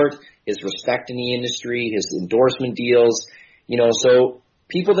sport, his respect in the industry, his endorsement deals, you know, so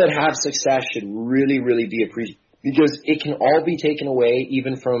people that have success should really, really be appreciated because it can all be taken away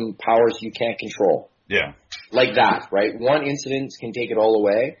even from powers you can't control. Yeah. Like that, right? One incident can take it all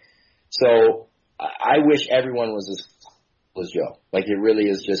away. So I wish everyone was as cool as Joe. Like it really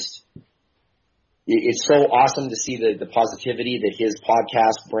is just, it's so awesome to see the positivity that his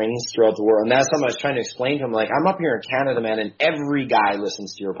podcast brings throughout the world. And that's something I was trying to explain to him. Like, I'm up here in Canada, man, and every guy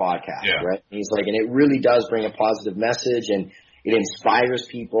listens to your podcast, right? And he's like, and it really does bring a positive message and it inspires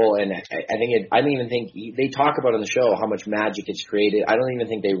people. And I don't even think they talk about on the show how much magic it's created. I don't even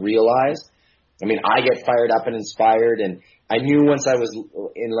think they realize. I mean, I get fired up and inspired, and I knew once I was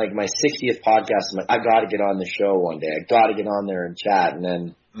in like my 60th podcast, I'm like, I got to get on the show one day. I got to get on there and chat. And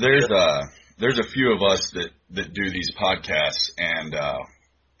then there's a few of us that do these podcasts, and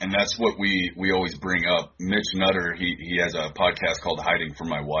that's what we always bring up. Mitch Nutter, he has a podcast called Hiding from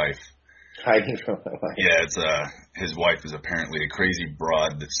My Wife. Hiding from My Wife. Yeah, it's his wife is apparently a crazy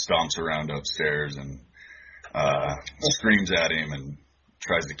broad that stomps around upstairs and screams at him and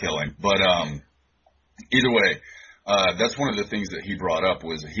tries to kill him. But either way, That's one of the things that he brought up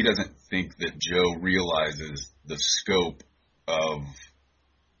was he doesn't think that Joe realizes the scope of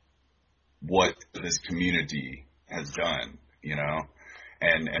what this community has done,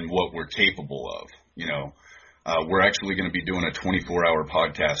 and what we're capable of, We're actually going to be doing a 24-hour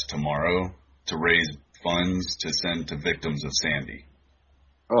podcast tomorrow to raise funds to send to victims of Sandy.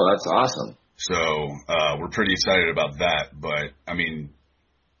 Oh, that's awesome. So we're pretty excited about that. But, I mean,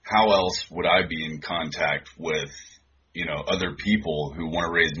 how else would I be in contact with, other people who want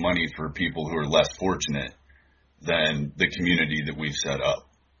to raise money for people who are less fortunate than the community that we've set up?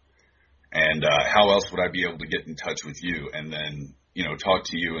 And how else would I be able to get in touch with you and then, talk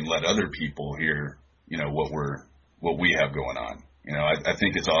to you and let other people hear, what we have going on? I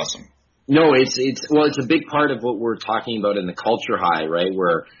think it's awesome. No, it's a big part of what we're talking about in the culture high, right?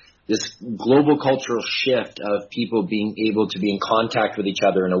 Where this global cultural shift of people being able to be in contact with each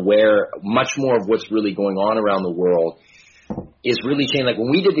other and aware much more of what's really going on around the world is really changing. Like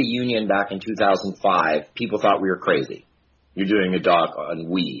when we did the union back in 2005, people thought we were crazy. You're doing a doc on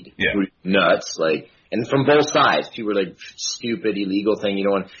weed. Yeah. Nuts. And from both sides, people were like, stupid, illegal thing,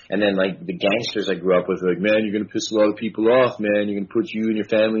 and then like the gangsters I grew up with were like, man, you're going to piss a lot of people off, man. You're going to put you and your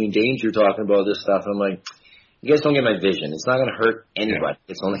family in danger talking about this stuff. And I'm like, you guys don't get my vision. It's not going to hurt anybody. Yeah.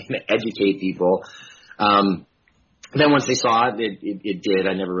 It's only going to educate people. Then once they saw it, it did.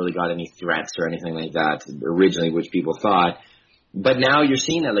 I never really got any threats or anything like that originally, which people thought. But now you're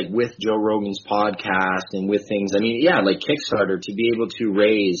seeing that, like with Joe Rogan's podcast and with things. I mean, yeah, like Kickstarter, to be able to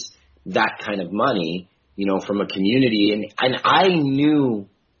raise that kind of money, from a community. And I knew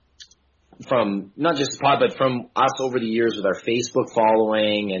from not just the pod, but from us over the years with our Facebook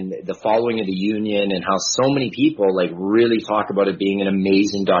following and the following of the union and how so many people like really talk about it being an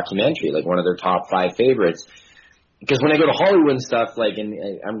amazing documentary, like one of their top 5 favorites. Because when I go to Hollywood and stuff, like, and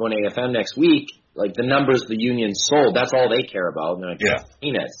I'm going to AFM next week, like the numbers the union sold, that's all they care about. And they're like, yeah,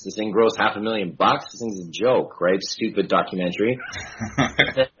 peanuts. This thing grossed $500,000. This thing's a joke, right? Stupid documentary.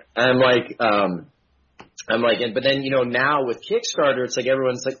 But then, now with Kickstarter, it's like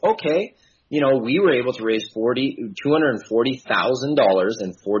everyone's like, okay, we were able to raise $240,000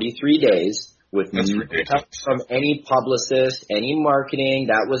 in 43 days with no help from any publicist, any marketing.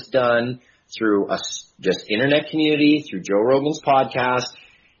 That was done through just internet community, through Joe Rogan's podcast.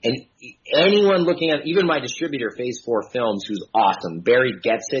 And anyone looking at, even my distributor, Phase 4 Films, who's awesome. Barry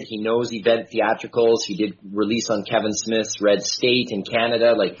gets it. He knows event theatricals. He did release on Kevin Smith's Red State in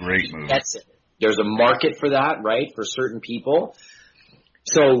Canada. Like, great movie. Gets it. There's a market for that, right, for certain people.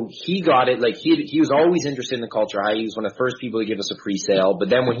 So he got it. Like, he was always interested in the culture high. He was one of the first people to give us a pre-sale. But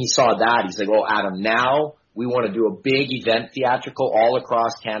then when he saw that, he's like, oh, Adam, now we want to do a big event theatrical all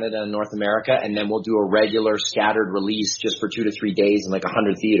across Canada and North America, and then we'll do a regular scattered release just for 2 to 3 days in like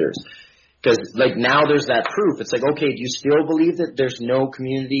 100 theaters. Because like now there's that proof. It's like, okay, do you still believe that there's no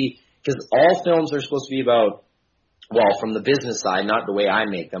community? Because all films are supposed to be about, well, from the business side, not the way I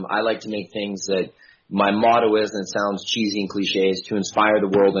make them. I like to make things that my motto is, and it sounds cheesy and cliche, is to inspire the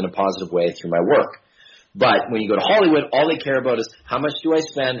world in a positive way through my work. But when you go to Hollywood, all they care about is how much do I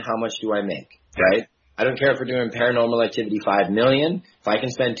spend, how much do I make, right? I don't care if we're doing Paranormal Activity 5 million. If I can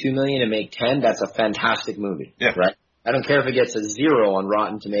spend 2 million and make 10, that's a fantastic movie, right? I don't care if it gets a 0 on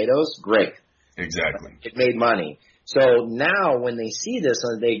Rotten Tomatoes. Great. Exactly. It made money. So now when they see this,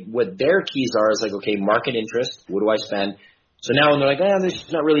 what their keys are is like, okay, market interest. What do I spend? So now when they're like,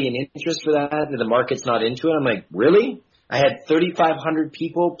 there's not really an interest for that, and the market's not into it. I'm like, really? I had 3,500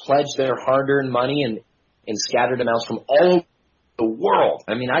 people pledge their hard-earned money in scattered amounts from all over the world.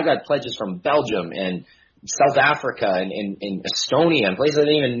 I mean, I got pledges from Belgium and South Africa and Estonia and places I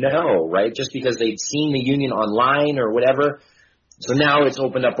didn't even know, right? Just because they'd seen the union online or whatever. So now it's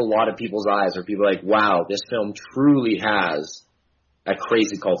opened up a lot of people's eyes where people are like, wow, this film truly has a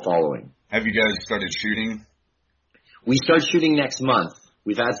crazy cult following. Have you guys started shooting? We start shooting next month.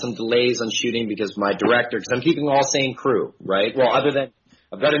 We've had some delays on shooting because my director, because I'm keeping all same crew, right? Well, other than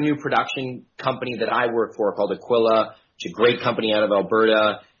I've got a new production company that I work for called Aquila. It's a great company out of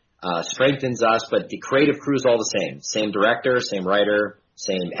Alberta, strengthens us, but the creative crew is all the same. Same director, same writer,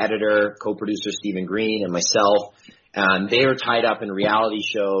 same editor, co-producer Stephen Green, and myself. They are tied up in reality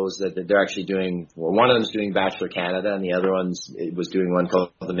shows that they're actually doing. Well, one of them's doing Bachelor Canada, and the other was doing one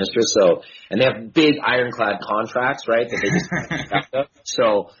called The Mistress. So, and they have big ironclad contracts, right? That they just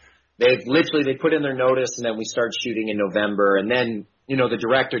so they put in their notice, and then we start shooting in November, and then the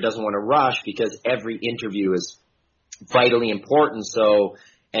director doesn't want to rush because every interview is vitally important. So,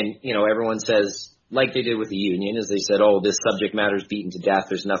 and everyone says, like they did with the union, is they said, oh, this subject matter is beaten to death.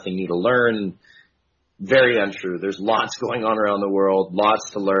 There's nothing new to learn. very untrue. There's lots going on around the world, lots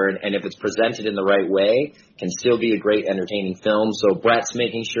to learn, and if it's presented in the right way, can still be a great entertaining film. So Brett's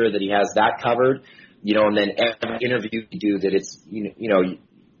making sure that he has that covered, and then every interview we do that it's,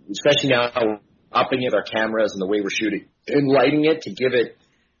 especially now upping it, our cameras and the way we're shooting and lighting it to give it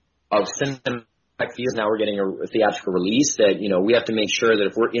a cinematic feel. Now we're getting a theatrical release that, we have to make sure that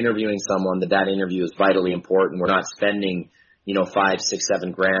if we're interviewing someone, that interview is vitally important. We're not spending, $5, $6,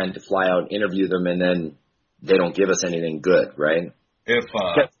 $7 to fly out and interview them and then they don't give us anything good, right?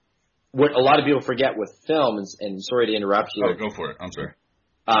 What a lot of people forget with film, and sorry to interrupt you. Oh, go for it. I'm sorry.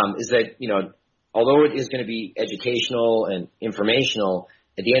 Is that, although it is going to be educational and informational,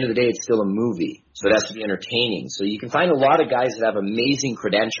 at the end of the day, it's still a movie. So it has to be entertaining. So you can find a lot of guys that have amazing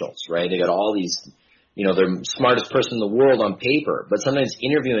credentials, right? They got all these, they're the smartest person in the world on paper, but sometimes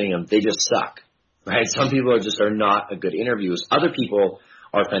interviewing them, they just suck, right? Some people are not a good interviewers. Other people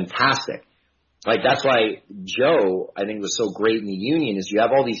are fantastic. Like, that's why Joe, I think, was so great in the union, is you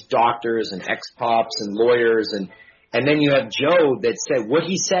have all these doctors and ex-pops and lawyers, and then you have Joe that said what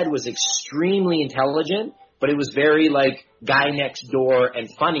he said was extremely intelligent, but it was very, guy next door and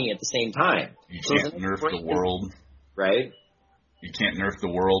funny at the same time. You can't nerf the world. Right? You can't nerf the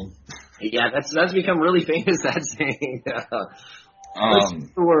world. Yeah, that's become really famous, that saying.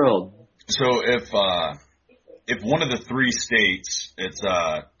 Nerf the world. So if one of the three states, it's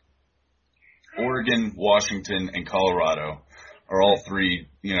Oregon, Washington, and Colorado, are all three,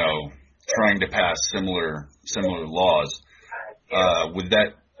 trying to pass similar laws, would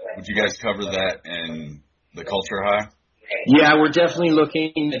you guys cover that in the Culture High? Yeah, we're definitely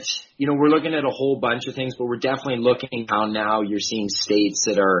looking at, we're looking at a whole bunch of things, but we're definitely looking how now you're seeing states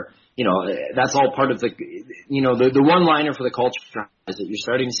that are, that's all part of the one-liner for the Culture High is that you're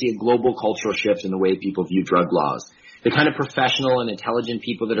starting to see a global cultural shift in the way people view drug laws. The kind of professional and intelligent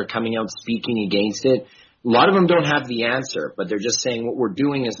people that are coming out speaking against it, a lot of them don't have the answer, but they're just saying what we're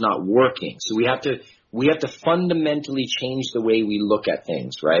doing is not working. So we have to fundamentally change the way we look at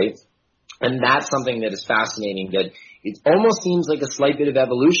things, right? And that's something that is fascinating, that it almost seems like a slight bit of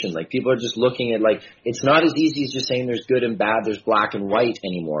evolution. Like, people are just looking at, it's not as easy as just saying there's good and bad, there's black and white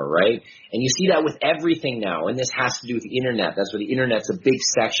anymore, right? And you see that with everything now, and this has to do with the internet. That's where the internet's a big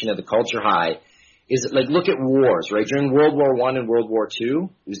section of the Culture High. Is look at wars, right? During World War I and World War II,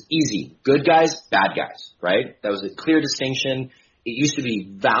 it was easy. Good guys, bad guys, right? That was a clear distinction. It used to be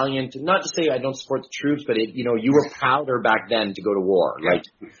valiant. Not to say I don't support the troops, but you were prouder back then to go to war. Like,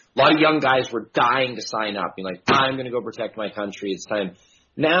 a lot of young guys were dying to sign up. Being like, I'm going to go protect my country. It's time.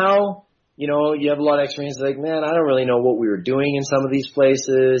 Now, you have a lot of experience. Like, man, I don't really know what we were doing in some of these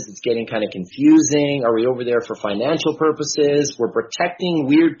places. It's getting kind of confusing. Are we over there for financial purposes? We're protecting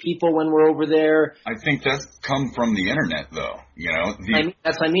weird people when we're over there. I think that's come from the internet, though.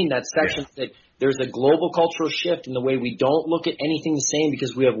 That's what I mean. That section that there's a global cultural shift in the way we don't look at anything the same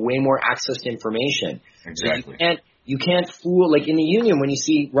because we have way more access to information. Exactly. So you can't fool, like in the union, when you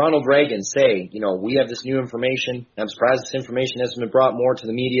see Ronald Reagan say, we have this new information. I'm surprised this information hasn't been brought more to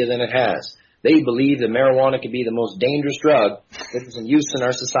the media than it has. They believe that marijuana could be the most dangerous drug that is in use in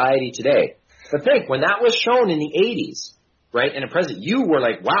our society today. But think, when that was shown in the 80s, right, and a president, you were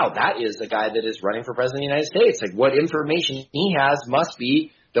like, wow, that is the guy that is running for president of the United States. Like, what information he has must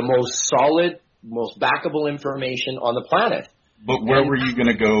be the most solid, most backable information on the planet. But where were you going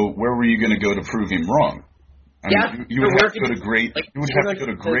to go? Where were you going to go to prove him wrong? You would have to go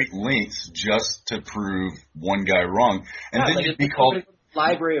to great lengths just to prove one guy wrong, and then you'd be called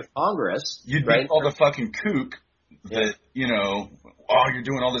Library of Congress. You'd be called a fucking kook. That you're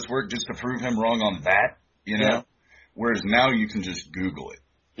doing all this work just to prove him wrong on that. Whereas now you can just Google it.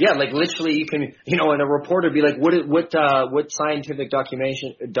 Yeah, like literally you can, and a reporter be like, what scientific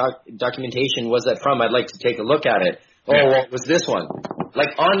documentation was that from? I'd like to take a look at it. Oh, well, it was this one.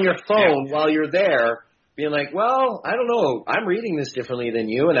 Like on your phone while you're there, being like, well, I don't know, I'm reading this differently than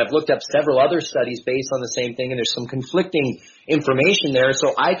you, and I've looked up several other studies based on the same thing, and there's some conflicting information there,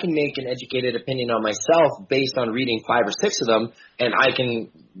 so I can make an educated opinion on myself based on reading 5 or 6 of them, and I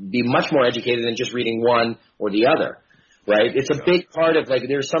can be much more educated than just reading one or the other, right? It's a big part of,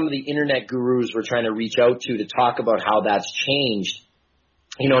 there's some of the internet gurus we're trying to reach out to talk about how that's changed,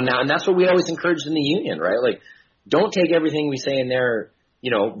 now, and that's what we always encourage in the union, right? Like, don't take everything we say in there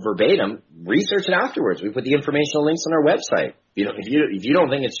verbatim, research it afterwards. We put the informational links on our website. If you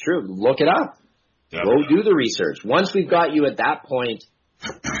don't think it's true, look it up. Go do the research. Once we've got you at that point,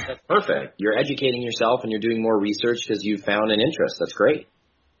 that's perfect. You're educating yourself and you're doing more research because you found an interest. That's great.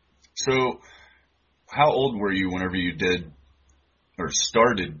 So how old were you whenever you did or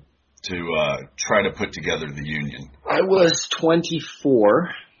started to try to put together the union? I was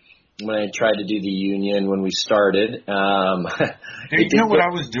 24. when I tried to do the union when we started. You know what I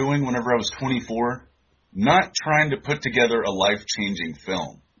was doing whenever I was 24? Not trying to put together a life-changing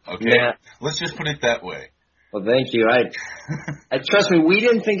film. Okay? Yeah. Let's just put it that way. Well, thank you. I trust me, we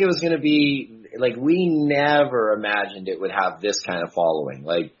didn't think it was going to be, like, we never imagined it would have this kind of following.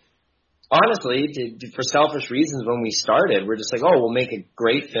 Like, honestly, for selfish reasons, when we started, we're just like, oh, we'll make a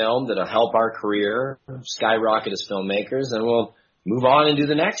great film that'll help our career, skyrocket as filmmakers, and we'll move on and do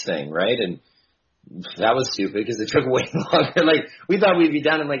the next thing, right? And that was stupid because it took way longer. Like, we thought we'd be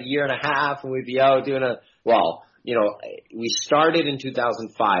done in like a year and a half and we'd be out doing we started in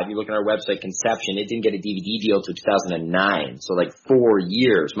 2005. You look at our website, Conception, it didn't get a DVD deal till 2009. So like 4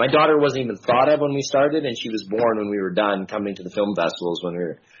 years. My daughter wasn't even thought of when we started, and she was born when we were done coming to the film festivals when we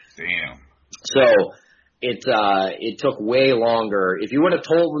were. Damn. So it took way longer. If you would have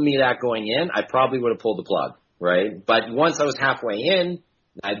told me that going in, I probably would have pulled the plug, right? But once I was halfway in,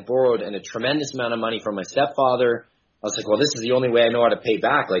 I borrowed a tremendous amount of money from my stepfather. I was like, well, this is the only way I know how to pay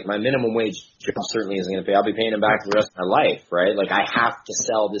back. Like, my minimum wage job certainly isn't going to pay. I'll be paying him back for the rest of my life, right? Like, I have to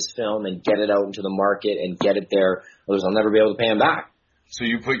sell this film and get it out into the market and get it there, otherwise I'll never be able to pay him back. So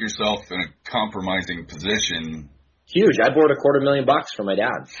you put yourself in a compromising position. Huge. I borrowed $250,000 from my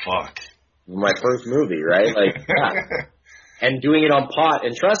dad. Fuck. My first movie, right? Like, yeah. And doing it on pot.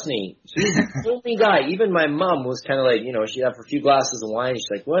 And trust me, he's the only guy. Even my mom was kind of like, she'd have a few glasses of wine. She's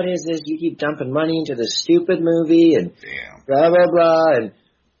like, what is this? You keep dumping money into this stupid movie and blah, blah, blah. And,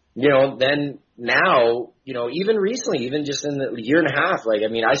 then now, even recently, even just in the year and a half,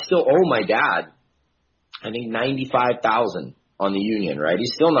 I still owe my dad, I think $95,000 on the union, right?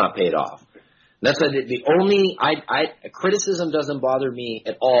 He's still not paid off. That's the only criticism doesn't bother me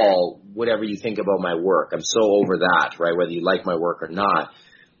at all, whatever you think about my work. I'm so over that, right, whether you like my work or not.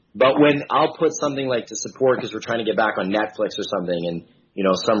 But when I'll put something like to support because we're trying to get back on Netflix or something, and,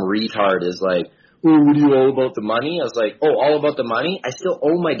 some retard is like, oh, what do you owe about the money? I was like, oh, all about the money? I still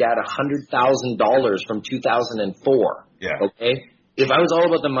owe my dad $100,000 from 2004. Yeah. Okay? If I was all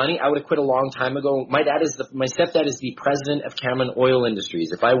about the money, I would have quit a long time ago. My stepdad is the president of Cameron Oil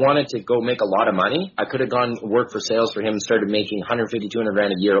Industries. If I wanted to go make a lot of money, I could have gone work for sales for him and started making 150, 200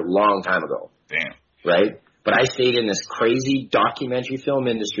 grand a year a long time ago. Damn. Right? But I stayed in this crazy documentary film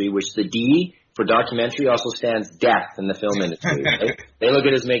industry, which the D for documentary also stands death in the film industry. Right? They look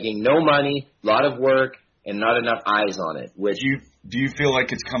at it as making no money, a lot of work, and not enough eyes on it. Which do you feel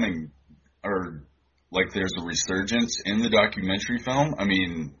like it's coming, or like there's a resurgence in the documentary film? I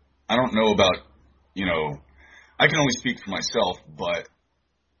mean, I don't know about, I can only speak for myself, but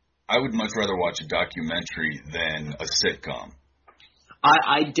I would much rather watch a documentary than a sitcom.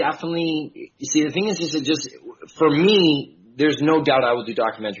 I definitely, see, the thing is just for me, there's no doubt I will do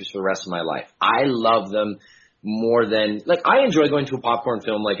documentaries for the rest of my life. I love them more than, I enjoy going to a popcorn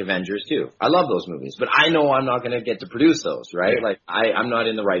film like Avengers too. I love those movies, but I know I'm not going to get to produce those, right? Yeah. I'm not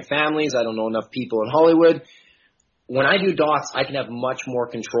in the right families. I don't know enough people in Hollywood. When I do docs, I can have much more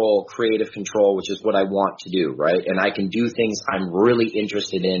control, creative control, which is what I want to do, right? And I can do things I'm really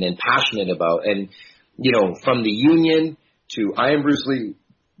interested in and passionate about. And, from the Union to I Am Bruce Lee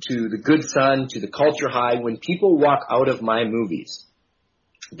to The Good Son to The Culture High, when people walk out of my movies,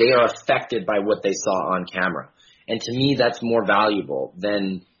 they are affected by what they saw on camera. And to me, that's more valuable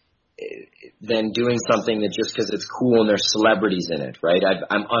than doing something that just because it's cool and there's celebrities in it, right?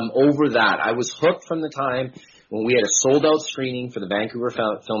 I'm over that. I was hooked from the time when we had a sold-out screening for the Vancouver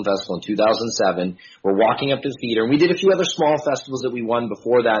Film Festival in 2007. We're walking up to the theater, and we did a few other small festivals that we won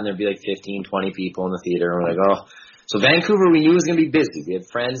before that, and there'd be like 15, 20 people in the theater. And we're like, oh. So Vancouver, we knew was going to be busy. We had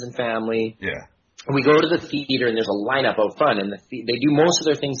friends and family. Yeah. We go to the theater, and there's a lineup out front, and they do most of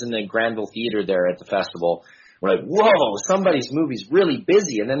their things in the Granville Theater there at the festival. We're like, whoa, somebody's movie's really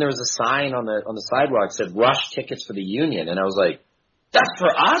busy. And then there was a sign on the sidewalk that said, rush tickets for the Union. And I was like, that's for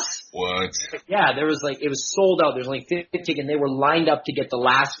us? What? Yeah, there was it was sold out. There's only 50 tickets, and they were lined up to get the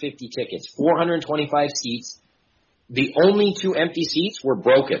last 50 tickets. 425 seats. The only 2 empty seats were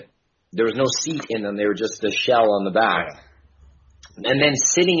broken. There was no seat in them. They were just the shell on the back. Yeah. And then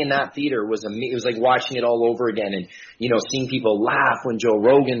sitting in that theater was it was like watching it all over again, and seeing people laugh when Joe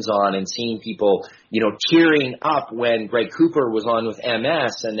Rogan's on, and seeing people tearing up when Greg Cooper was on with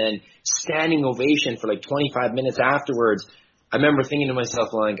MS, and then standing ovation for 25 minutes afterwards. I remember thinking to myself,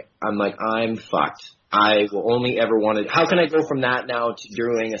 I'm fucked. I will only ever want to. How can I go from that now to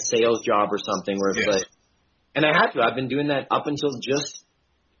doing a sales job or something where it's and I had to. I've been doing that up until just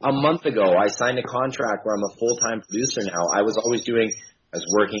a month ago. I signed a contract where I'm a full-time producer now. I was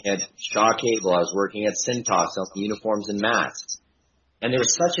working at Shaw Cable. I was working at Cintas selling uniforms and mats. And there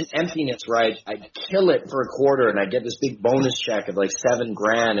was such an emptiness where I'd kill it for a quarter and I'd get this big bonus check of like $7,000.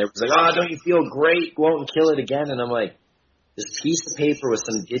 It was like, oh, don't you feel great? Go out and kill it again. And I'm like, this piece of paper with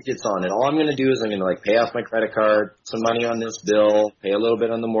some digits on it. All I'm going to do is I'm going to like pay off my credit card, some money on this bill, pay a little bit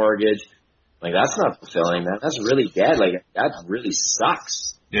on the mortgage. Like, that's not fulfilling, man. That's really dead. Like, that really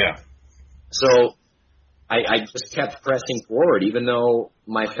sucks. Yeah. So I just kept pressing forward, even though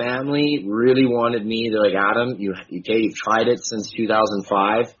my family really wanted me. They're like, Adam, you've tried it since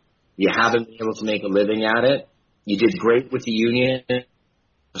 2005. You haven't been able to make a living at it. You did great with the union,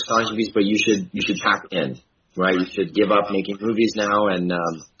 astonishing piece, but you should tap in, right? You should give up making movies now and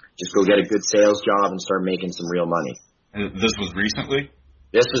just go get a good sales job and start making some real money. And this was recently?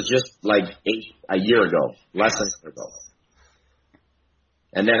 This was just like a year ago, less than a year ago.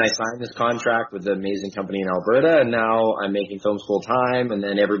 And then I signed this contract with an amazing company in Alberta, and now I'm making films full time. And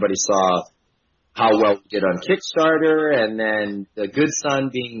then everybody saw how well we did on Kickstarter, and then The Good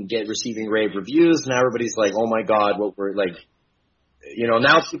Son receiving rave reviews. Now everybody's like, "Oh my God, what we're like."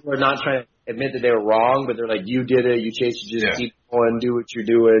 Now people are not trying to admit that they were wrong, but they're like, "You did it. You chased. You just keep going, do what you're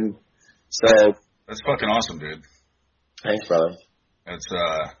doing." So that's fucking awesome, dude. Thanks, brother. That's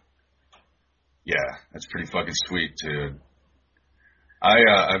that's pretty fucking sweet to.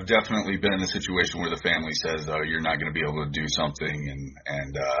 I've definitely been in a situation where the family says, "Oh, you're not going to be able to do something,"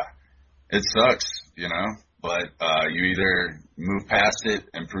 and it sucks, But you either move past it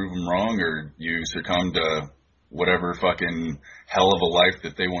and prove them wrong, or you succumb to whatever fucking hell of a life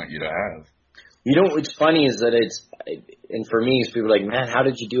that they want you to have. What's funny is that and for me, people are like, "Man, how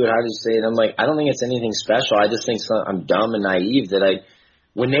did you do it? How did you say it?" I'm like, I don't think it's anything special. I just think I'm dumb and naive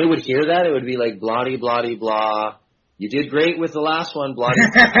when they would hear that, it would be like, blah, blah, blah. You did great with the last one, blah.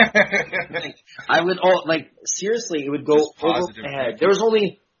 I would seriously, it would go over my head. There was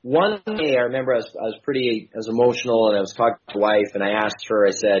only one day I remember I was emotional, and I was talking to my wife, and I asked her,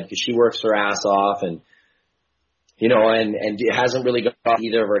 I said, because she works her ass off, and and it hasn't really got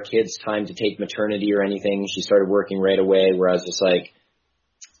either of our kids time to take maternity or anything. She started working right away, where I was just like,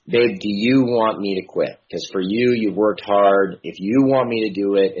 babe, do you want me to quit? Because for you've worked hard. If you want me to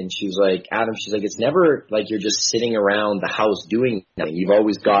do it. And she was like, Adam, she's like, it's never like you're just sitting around the house doing nothing. You've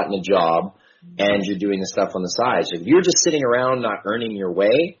always gotten a job and you're doing the stuff on the side. So if you're just sitting around not earning your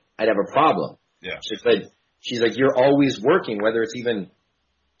way, I'd have a problem. Yeah. She's like, you're always working, whether it's even,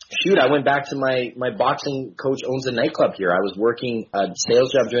 I went back to my boxing coach owns a nightclub here. I was working a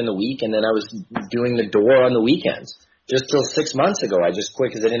sales job during the week, and then I was doing the door on the weekends. Just till 6 months ago, I just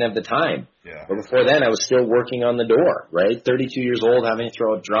quit because I didn't have the time. Yeah. But before then, I was still working on the door, right? 32 years old, having to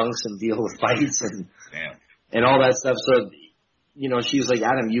throw out drunks and deal with fights and all that stuff. So, she was like,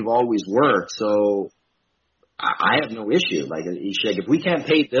 Adam, you've always worked, so I have no issue. Like, she's like, if we can't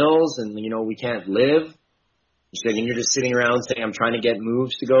pay bills and, we can't live, she's like, and you're just sitting around saying, I'm trying to get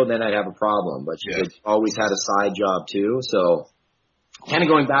moves to go, then I'd have a problem. But she's like, always had a side job too. So kind of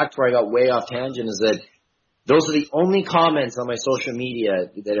going back to where I got way off tangent is that those are the only comments on my social media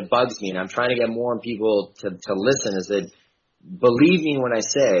that it bugs me, and I'm trying to get more people to listen, is that believe me when I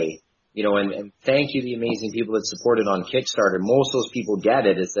say, and thank you the amazing people that supported on Kickstarter. Most of those people get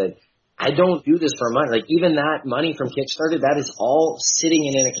it, is that I don't do this for money. Like, even that money from Kickstarter, that is all sitting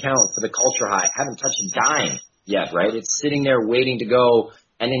in an account for the Culture High. I haven't touched a dime yet, right? It's sitting there waiting to go.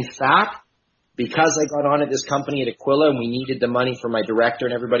 And in fact, because I got on at this company at Aquila and we needed the money for my director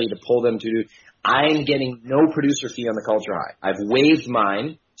and everybody to pull them to do, I'm getting no producer fee on the Culture High. I've waived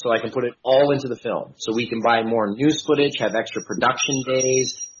mine so I can put it all into the film. So we can buy more news footage, have extra production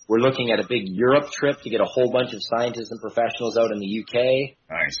days. We're looking at a big Europe trip to get a whole bunch of scientists and professionals out in the UK.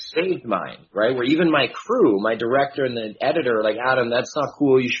 Nice. Saved mine, right? Where even my crew, my director and the editor are like, Adam, that's not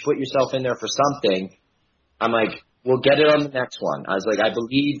cool. You should put yourself in there for something. I'm like, we'll get it on the next one. I was like, I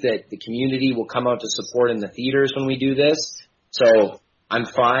believe that the community will come out to support in the theaters when we do this. So I'm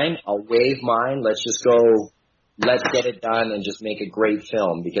fine. I'll waive mine. Let's just go. Let's get it done and just make a great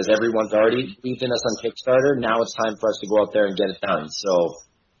film, because everyone's already believed in us on Kickstarter. Now it's time for us to go out there and get it done. So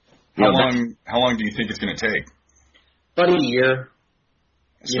how long do you think it's going to take? About a year.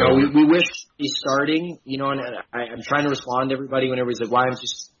 So, we wish to be starting, and I'm trying to respond to everybody when everybody's like, why haven't you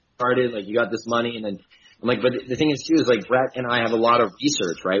started? Like, you got this money. And then I'm like, but the thing is too, is like Brett and I have a lot of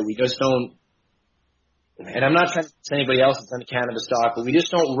research, right? We just don't, and I'm not trying to say anybody else that's on cannabis stock, but we just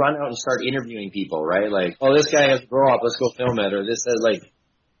don't run out and start interviewing people, right? Like, oh, this guy has to grow up, let's go film it. Or this is like,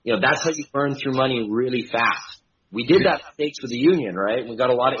 that's how you burn through money really fast. We did that mistakes with the union, right? We got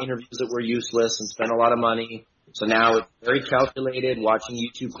a lot of interviews that were useless and spent a lot of money. So now it's very calculated, watching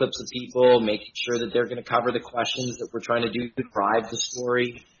YouTube clips of people, making sure that they're going to cover the questions that we're trying to do to drive the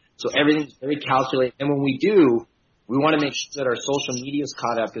story. So everything's very calculated. And when we do, we want to make sure that our social media is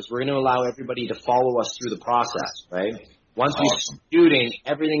caught up because we're going to allow everybody to follow us through the process, right? Once we start shooting,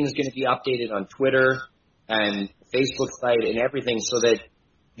 everything is going to be updated on Twitter and Facebook site and everything so that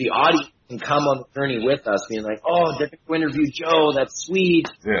the audience can come on the journey with us, being like, oh, they're going to interview Joe. That's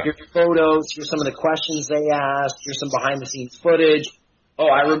sweet. Yeah. Here's photos. Here's some of the questions they asked. Here's some behind-the-scenes footage. Oh,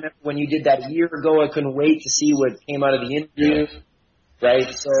 I remember when you did that a year ago. I couldn't wait to see what came out of the interview. Yeah.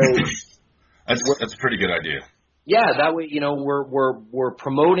 Right? So that's a pretty good idea. Yeah, that way, we're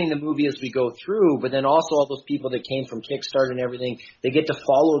promoting the movie as we go through, but then also all those people that came from Kickstarter and everything, they get to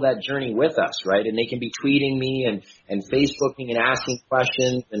follow that journey with us, right? And they can be tweeting me and Facebooking and asking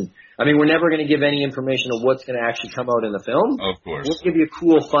questions. And I mean, we're never going to give any information of what's going to actually come out in the film. Of course. We'll give you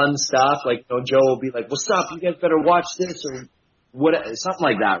cool, fun stuff. Like, Joe will be like, what's up? You guys better watch this or what, something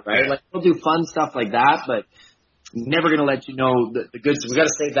like that, right? Like, we'll do fun stuff like that, but never going to let you know the good stuff. We got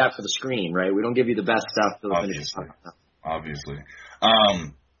to save that for the screen, right? We don't give you the best stuff. Obviously.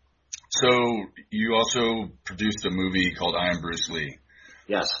 So you also produced a movie called I Am Bruce Lee.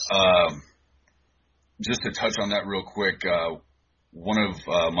 Yes. Just to touch on that real quick, one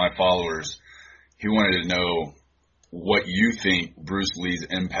of my followers, he wanted to know what you think Bruce Lee's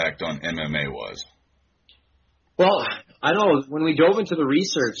impact on MMA was. Well, I know when we dove into the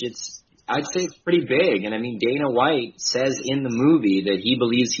research, I'd say it's pretty big. And I mean, Dana White says in the movie that he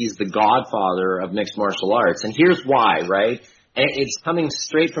believes he's the godfather of mixed martial arts. And here's why, right? And it's coming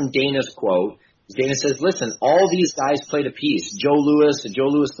straight from Dana's quote. Dana says, listen, all these guys played a piece. Joe Louis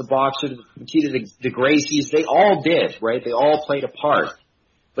the boxer, the Gracies, they all did, right? They all played a part.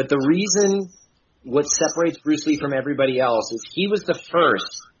 But the reason what separates Bruce Lee from everybody else is he was the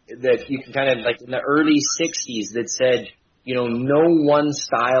first that you can kind of, like in the early 60s, that said, no one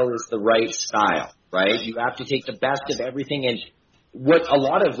style is the right style, right? You have to take the best of everything. And what a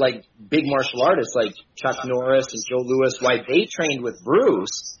lot of like big martial artists like Chuck Norris and Joe Louis, why they trained with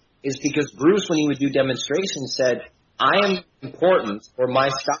Bruce is because Bruce, when he would do demonstrations, said, I am important for my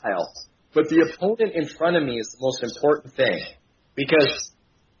style, but the opponent in front of me is the most important thing. Because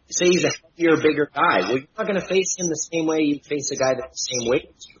say he's a heavier, bigger guy. Well, you're not going to face him the same way you face a guy that's the same weight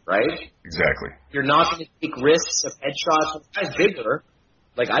as you, right? Exactly. You're not going to take risks of headshots. When the guy's bigger,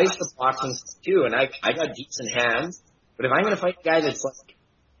 like I used to box and stuff too, and I got decent hands. But if I'm going to fight a guy that's like,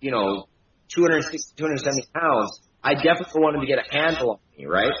 260, 270 pounds, I definitely want him to get a handle on me,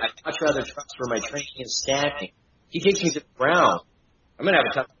 right? I'd much rather trust where my training is standing. He takes me to the ground. I'm going to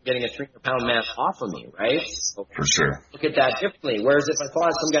have a tough time getting a 300-pound man off of me, right? So for sure. Look at that differently. Whereas if I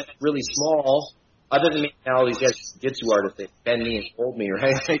thought some guy really small, other than me, now all these guys jiu-jitsu artists, they bend me and hold me,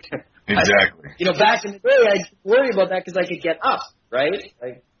 right? Exactly. Back in the day, I didn't worry about that because I could get up, right?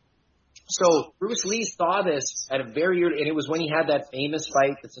 So Bruce Lee saw this at a very early, and it was when he had that famous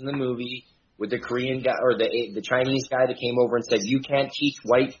fight that's in the movie with the Korean guy or the Chinese guy that came over and said, you can't teach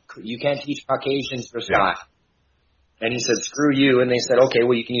Caucasians their style. Yeah. And he said, screw you. And they said, okay,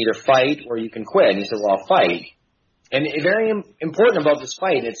 well, you can either fight or you can quit. And he said, well, I'll fight. And very important about this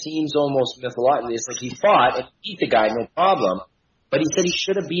fight, it seems almost mythological. It's like he fought and beat the guy, no problem. But he said he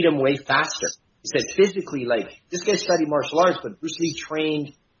should have beat him way faster. He said physically, like, this guy studied martial arts, but Bruce Lee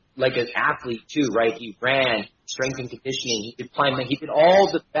trained like an athlete too, right? He ran, strength and conditioning. He did climbing. He did all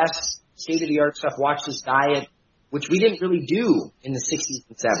the best state-of-the-art stuff, watched his diet, which we didn't really do in the 60s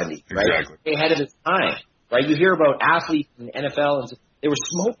and 70s, right? Exactly. Ahead of his time. Right, you hear about athletes in the NFL, and they were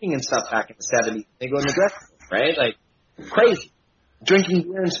smoking and stuff back in the 70s. They go in the dressing room, right? Like, crazy. Drinking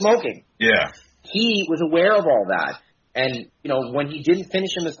beer and smoking. Yeah. He was aware of all that. And, when he didn't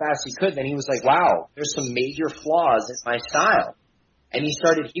finish him as fast as he could, then he was like, wow, there's some major flaws in my style. And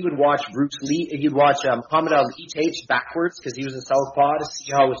he would watch Bruce Lee, he'd watch Muhammad Ali tapes backwards because he was a southpaw to see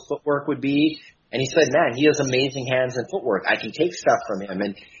how his footwork would be. And he said, man, he has amazing hands and footwork. I can take stuff from him.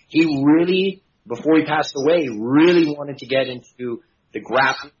 And he really, before he passed away, really wanted to get into the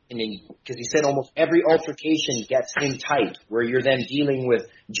grappling, because he said almost every altercation gets him tight, where you're then dealing with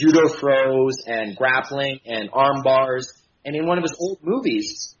judo throws and grappling and arm bars. And in one of his old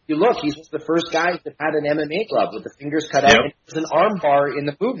movies, you look, he's one of the first guys that had an MMA glove with the fingers cut out, and there's an arm bar in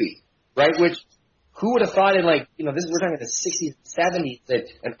the movie, right? Which, who would have thought in we're talking in the 60s and 70s, that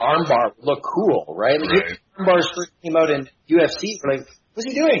an arm bar would look cool, right? Like, arm bars first came out in UFC, we're like, what's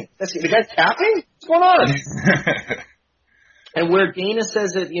he doing? The guy's tapping? What's going on? And where Dana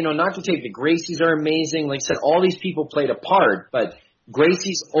says that, not to take the Gracies are amazing. Like I said, all these people played a part, but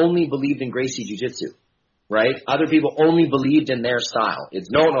Gracie's only believed in Gracie Jiu-Jitsu, right? Other people only believed in their style. It's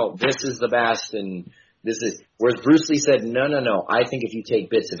no, this is the best, and this is, whereas Bruce Lee said, no. I think if you take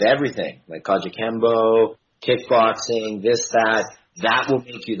bits of everything, like Kajakembo, kickboxing, this, that will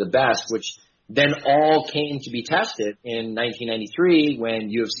make you the best, which then all came to be tested in 1993 when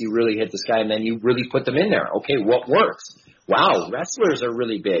UFC really hit the sky, and then you really put them in there. Okay, what works? Wow, wrestlers are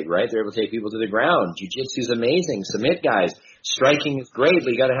really big, right? They're able to take people to the ground. Jiu-jitsu is amazing. Submit guys. Striking is great,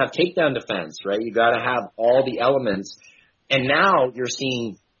 but you got to have takedown defense, right? You got to have all the elements. And now you're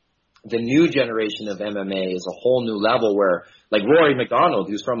seeing the new generation of MMA is a whole new level where, like Rory McDonald,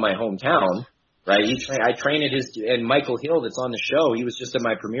 who's from my hometown, right? I trained at his, and Michael Hill that's on the show, he was just at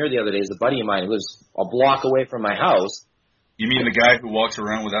my premiere the other day. He's a buddy of mine. He lives a block away from my house. You mean the guy who walks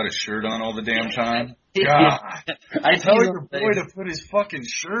around without his shirt on all the damn time? God. Yeah. I tell your boy to put his fucking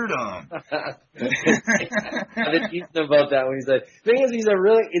shirt on. I've been teasing about that when he's like, the thing is,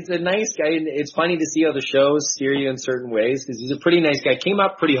 it's a nice guy, and it's funny to see how the shows steer you in certain ways, because he's a pretty nice guy. Came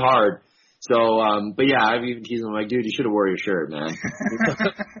up pretty hard. So, but yeah, I've even teased him, like, dude, you should have wore your shirt, man.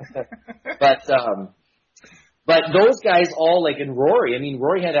 But those guys all, like, in Rory, I mean,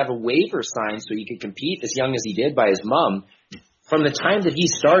 Rory had to have a waiver signed so he could compete as young as he did by his mom. From the time that he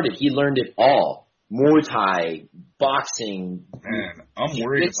started, he learned it all. Muay Thai, boxing. Man,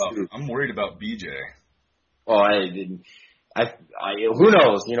 I'm worried about BJ. Oh, who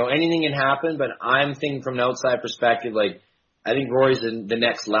knows? You know, anything can happen, but I'm thinking from an outside perspective, like, I think Rory's in the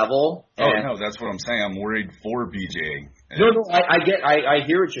next level. No, that's what I'm saying. I'm worried for BJ. No, I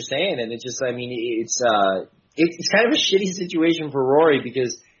hear what you're saying, and it's just, I mean, it's kind of a shitty situation for Rory,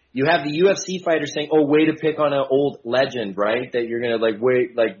 because you have the UFC fighter saying, "Oh, way to pick on an old legend," right? That you're gonna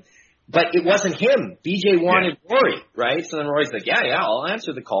but it wasn't him. BJ wanted Rory, right? So then Rory's like, "Yeah, I'll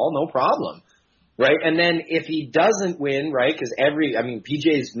answer the call, no problem." Right? And then if he doesn't win, right, because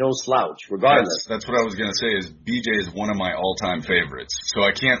BJ's no slouch, regardless. That's what I was going to say, is BJ is one of my all-time favorites. So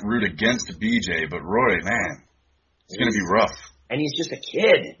I can't root against BJ, but Roy, man, it's going to be rough. And he's just a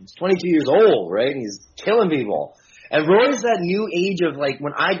kid. He's 22 years old, right? And he's killing people. And Roy's that new age of, like,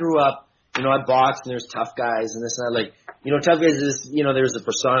 when I grew up, you know, I boxed and there's tough guys and this and that. Like, you know, tough guys is, you know, there's a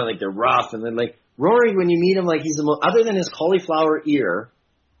persona, like, they're rough. And then, like, Rory, when you meet him, like, he's the most, other than his cauliflower ear,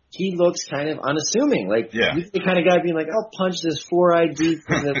 he looks kind of unassuming. Like, he's the kind of guy being like, I'll punch this four-eyed deep.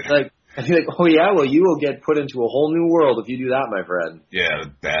 And it's like, I'd be like, oh, yeah, well, you will get put into a whole new world if you do that, my friend. Yeah,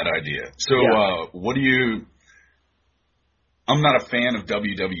 bad idea. So, what do you – I'm not a fan of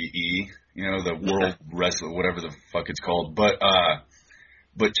WWE, you know, the World Wrestling, whatever the fuck it's called. But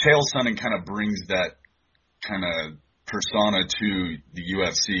Chael Sonnen kind of brings that kind of persona to the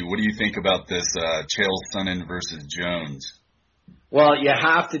UFC. What do you think about this Chael Sonnen versus Jones? Well, you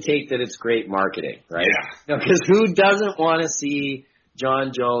have to take that it's great marketing, right? Yeah. Because who doesn't want to see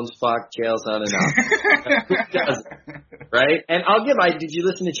John Jones fuck Chael Sonnen up? Who doesn't? Right? And did you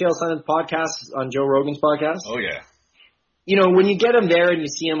listen to Chael Sonnen's podcast on Joe Rogan's podcast? Oh, yeah. You know, when you get him there and you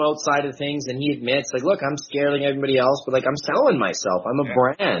see him outside of things and he admits, like, look, I'm scared like everybody else, but, like, I'm selling myself. I'm a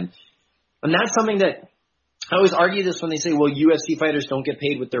brand. And that's something that I always argue this when they say, well, UFC fighters don't get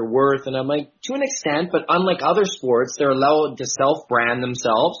paid what they're worth. And I'm like, to an extent, but unlike other sports, they're allowed to self-brand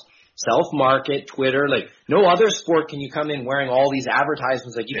themselves, self-market, Twitter. Like, no other sport can you come in wearing all these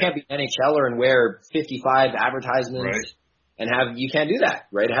advertisements. Like, you can't be an NHLer and wear 55 advertisements and you can't do that,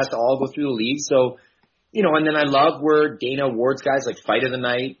 right? It has to all go through the league. So, you know, and then I love where Dana awards guys like Fight of the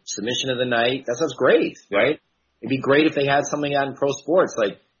Night, Submission of the Night. That sounds great, right? It'd be great if they had something out in pro sports.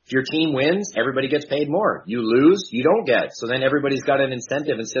 Like, if your team wins, everybody gets paid more. You lose, you don't get. So then everybody's got an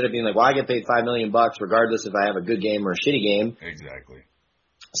incentive instead of being like, well, I get paid $5 million regardless if I have a good game or a shitty game. Exactly.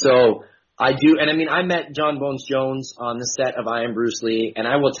 So I do, and I mean, I met John Bones Jones on the set of I Am Bruce Lee, and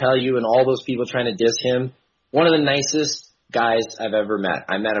I will tell you, and all those people trying to diss him, one of the nicest guys I've ever met.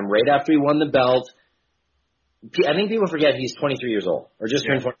 I met him right after he won the belt. I think people forget he's 23 years old, or just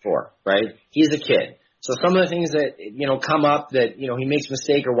turned 24, right? He's a kid. So some of the things that, you know, come up that, you know, he makes a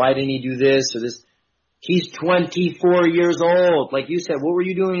mistake, or why didn't he do this or this? He's 24 years old. Like you said, what were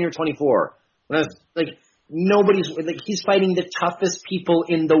you doing when you were 24? When I was, like, he's fighting the toughest people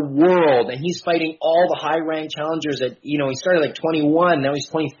in the world, and he's fighting all the high-ranked challengers that, you know, he started like 21, now he's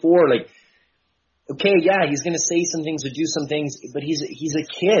 24. Like, okay, yeah, he's going to say some things or do some things, but he's a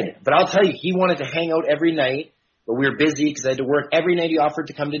kid. But I'll tell you, he wanted to hang out every night, but we were busy because I had to work. Every night he offered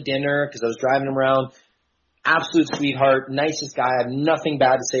to come to dinner because I was driving him around. Absolute sweetheart, nicest guy. I have nothing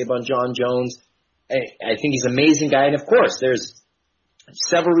bad to say about John Jones. I think he's an amazing guy. And, of course, there's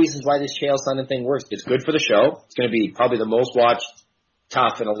several reasons why this Chael Sonnen thing works. It's good for the show. It's going to be probably the most watched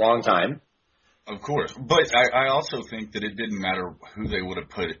tough in a long time. Of course. But I also think that it didn't matter who they would have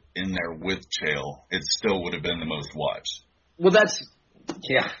put in there with Chael. It still would have been the most watched. Well,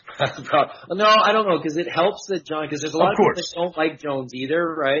 no, I don't know, because it helps that John, because there's a lot of people that don't like Jones either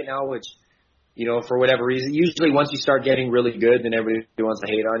right now, which, you know, for whatever reason, usually once you start getting really good, then everybody wants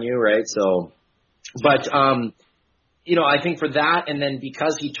to hate on you, right? So But, I think for that, and then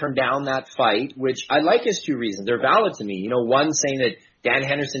because he turned down that fight, which I like his 2 reasons. They're valid to me. One saying that Dan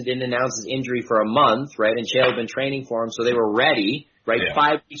Henderson didn't announce his injury for a month, right? And Chael had been training for him, so they were ready, right? Yeah.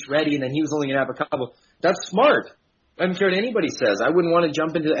 5 weeks ready, and then he was only going to have a couple. That's smart. I don't care what anybody says. I wouldn't want to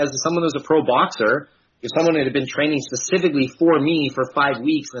jump into, as someone who's a pro boxer, if someone had been training specifically for me for 5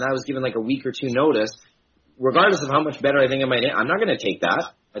 weeks and I was given like a week or 2 notice, regardless of how much better I think I might, I'm not going to take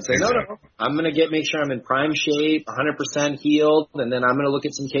that. I'd say, no, I'm going to make sure I'm in prime shape, 100% healed, and then I'm going to look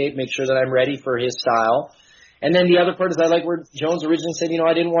at some tape, make sure that I'm ready for his style. And then the other part is I like where Jones originally said,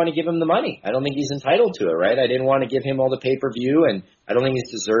 I didn't want to give him the money. I don't think he's entitled to it, right? I didn't want to give him all the pay-per-view, and I don't think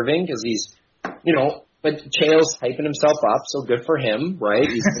he's deserving because he's, but Chael's hyping himself up, so good for him, right?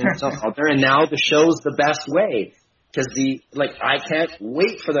 He's putting himself out there, and now the show's the best way. Because I can't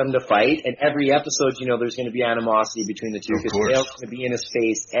wait for them to fight, and every episode, there's going to be animosity between the two, because Chael's going to be in his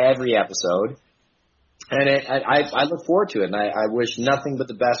face every episode. And I look forward to it, and I wish nothing but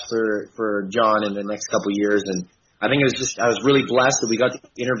the best for John in the next couple of years. And I think I was really blessed that we got to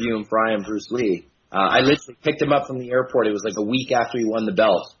interview him, Fry and Bruce Lee. I literally picked him up from the airport. It was like a week after he won the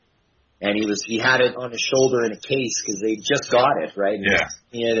belt. And he had it on his shoulder in a case because they just got it, right?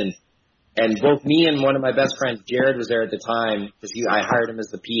 And And both me and one of my best friends, Jared, was there at the time because I hired him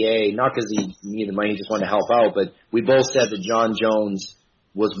as the PA, not because he needed money, he just wanted to help out. But we both said that John Jones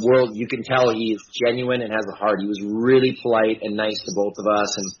was you can tell he is genuine and has a heart. He was really polite and nice to both of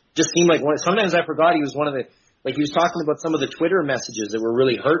us, and just seemed like sometimes I forgot he was one of the, he was talking about some of the Twitter messages that were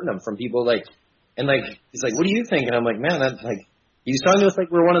really hurting him from people he's like, what do you think? And I'm like, man, he was telling us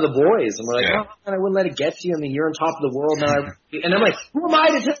like we're one of the boys, and we're like, oh, man, I wouldn't let it get to you. I mean, you're on top of the world now. And I'm like, who am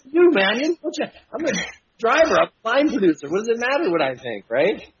I to tell you, man? I'm a driver, I'm a line producer. What does it matter what I think,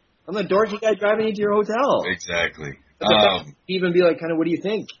 right? I'm a dorky guy driving you to your hotel. Exactly. Even be like, kind of, what do you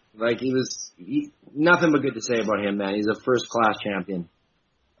think? Nothing but good to say about him, man. He's a first-class champion.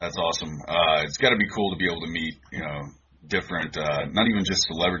 That's awesome. It's got to be cool to be able to meet, different, not even just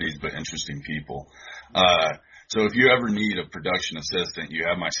celebrities, but interesting people. So if you ever need a production assistant, you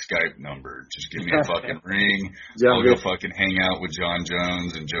have my Skype number. Just give me a fucking ring. I'll go fucking hang out with John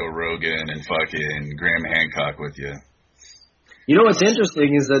Jones and Joe Rogan and fucking Graham Hancock with you. You know what's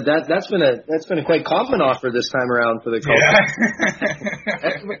interesting is that's been a quite common offer this time around for the coach. Yeah.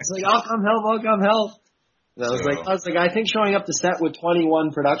 It's like, I'll come help. And I was like, I think showing up to set with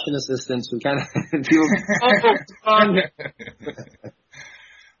 21 production assistants, we kind of feel strong.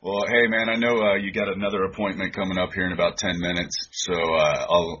 Well, hey man, I know you got another appointment coming up here in about 10 minutes, so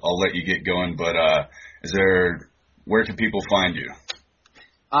I'll let you get going. But where can people find you?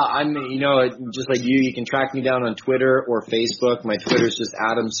 Just like you can track me down on Twitter or Facebook. My Twitter is just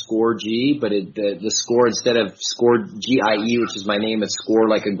AdamScoreG, but the score, instead of score GIE, which is my name, it's score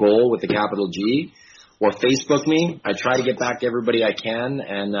like a goal with a capital G. Or Facebook me. I try to get back to everybody I can,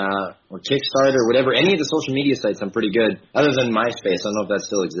 and or Kickstarter or whatever. Any of the social media sites, I'm pretty good. Other than MySpace, I don't know if that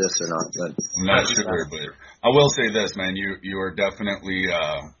still exists or not. But I'm not sure, but I will say this, man. You are definitely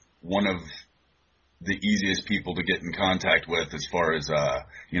one of the easiest people to get in contact with as far as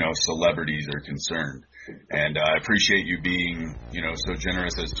celebrities are concerned. And I appreciate you being so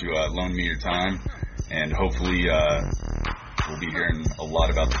generous as to loan me your time. And hopefully we'll be hearing a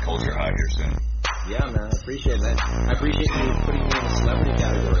lot about the culture high here soon. Yeah, man, I appreciate that. I appreciate you putting me in the celebrity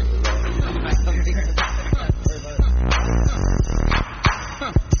category.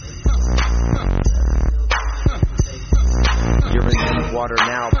 You're in deep water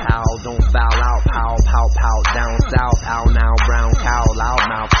now, pal. Don't foul out, pal. Pow, down south. Ow now, brown cow.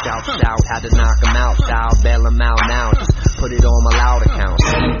 Loudmouth, shout. Had to knock him out, child. Bail him out now. Just put it on my loud account.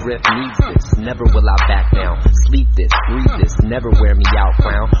 Steve Rip needs this. Never will I back down. Sleep this, breathe this. Never wear me out,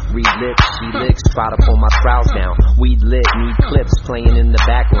 clown. Read lips, she licks. Try to pull my sprouts down. Weed lit, need clips playing in the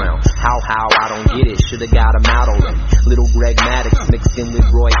background. How, I don't get it. Should've got him out already. Little Greg Maddox mixed in with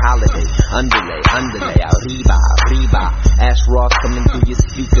Roy Holiday. Underlay. Arriba. Ash Ross coming through your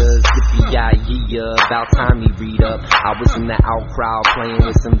speakers. Yippee-yi-yi-ya. About time he read up. I was in the out crowd playing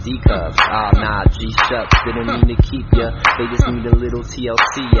with some D-cups. Nah, G-shucks. Didn't mean to keep ya. They just need a little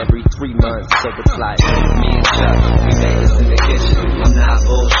TLC every 3 months. So it's like, me and Chuck, we made this in the kitchen. I'm not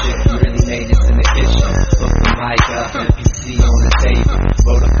bullshit, we really made this in the kitchen. Hook the mic up, MPC on the table.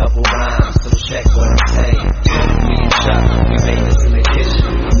 Wrote a couple rhymes, so check what I'm saying. Me and Chuck, we made this in the kitchen.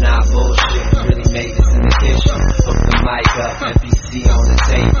 I'm not bullshit, we really made this in the kitchen. Hook the mic up, MPC on the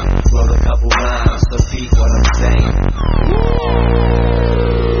table. Wrote a couple rhymes, so peep what I'm saying.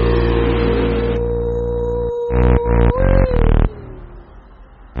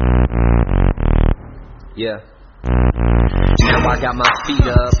 Yeah. Now I got my feet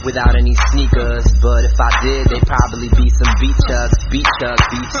up without any sneakers, but if I did, they'd probably be some beach chucks. Beats up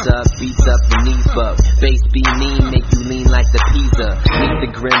the knee fuck. Bass be mean, make you lean like the Pisa. Meet the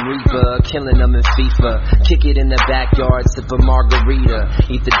Grim Reaper, killing them in FIFA. Kick it in the backyard, sip a margarita.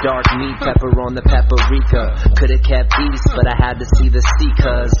 Eat the dark meat, pepper on the paprika. Could've kept east, but I had to see the sea,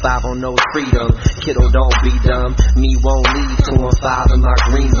 cause 5 on no freedom. Kiddo, don't be dumb, me won't leave 2 on 5 in my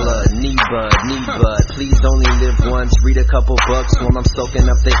green blood. Need bud, please only live once. Read a couple books while I'm soaking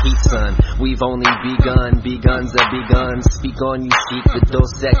up the heat, son. We've only beguns have begun. Speak on, you seek the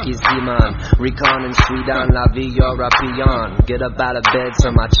Dos Equis Iman. Recon and Sweden, la vie European. Get up out of bed,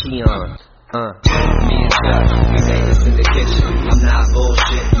 turn my chi on. Me and Chuck, we made this in the kitchen. I'm not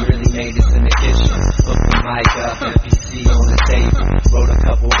bullshit, we really made this in the kitchen. Hook the mic up, MPC on the table. Wrote a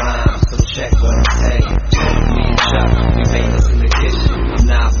couple rhymes, so check what I'm saying. Me and Chuck, we made this in the kitchen. I'm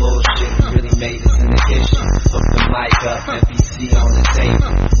not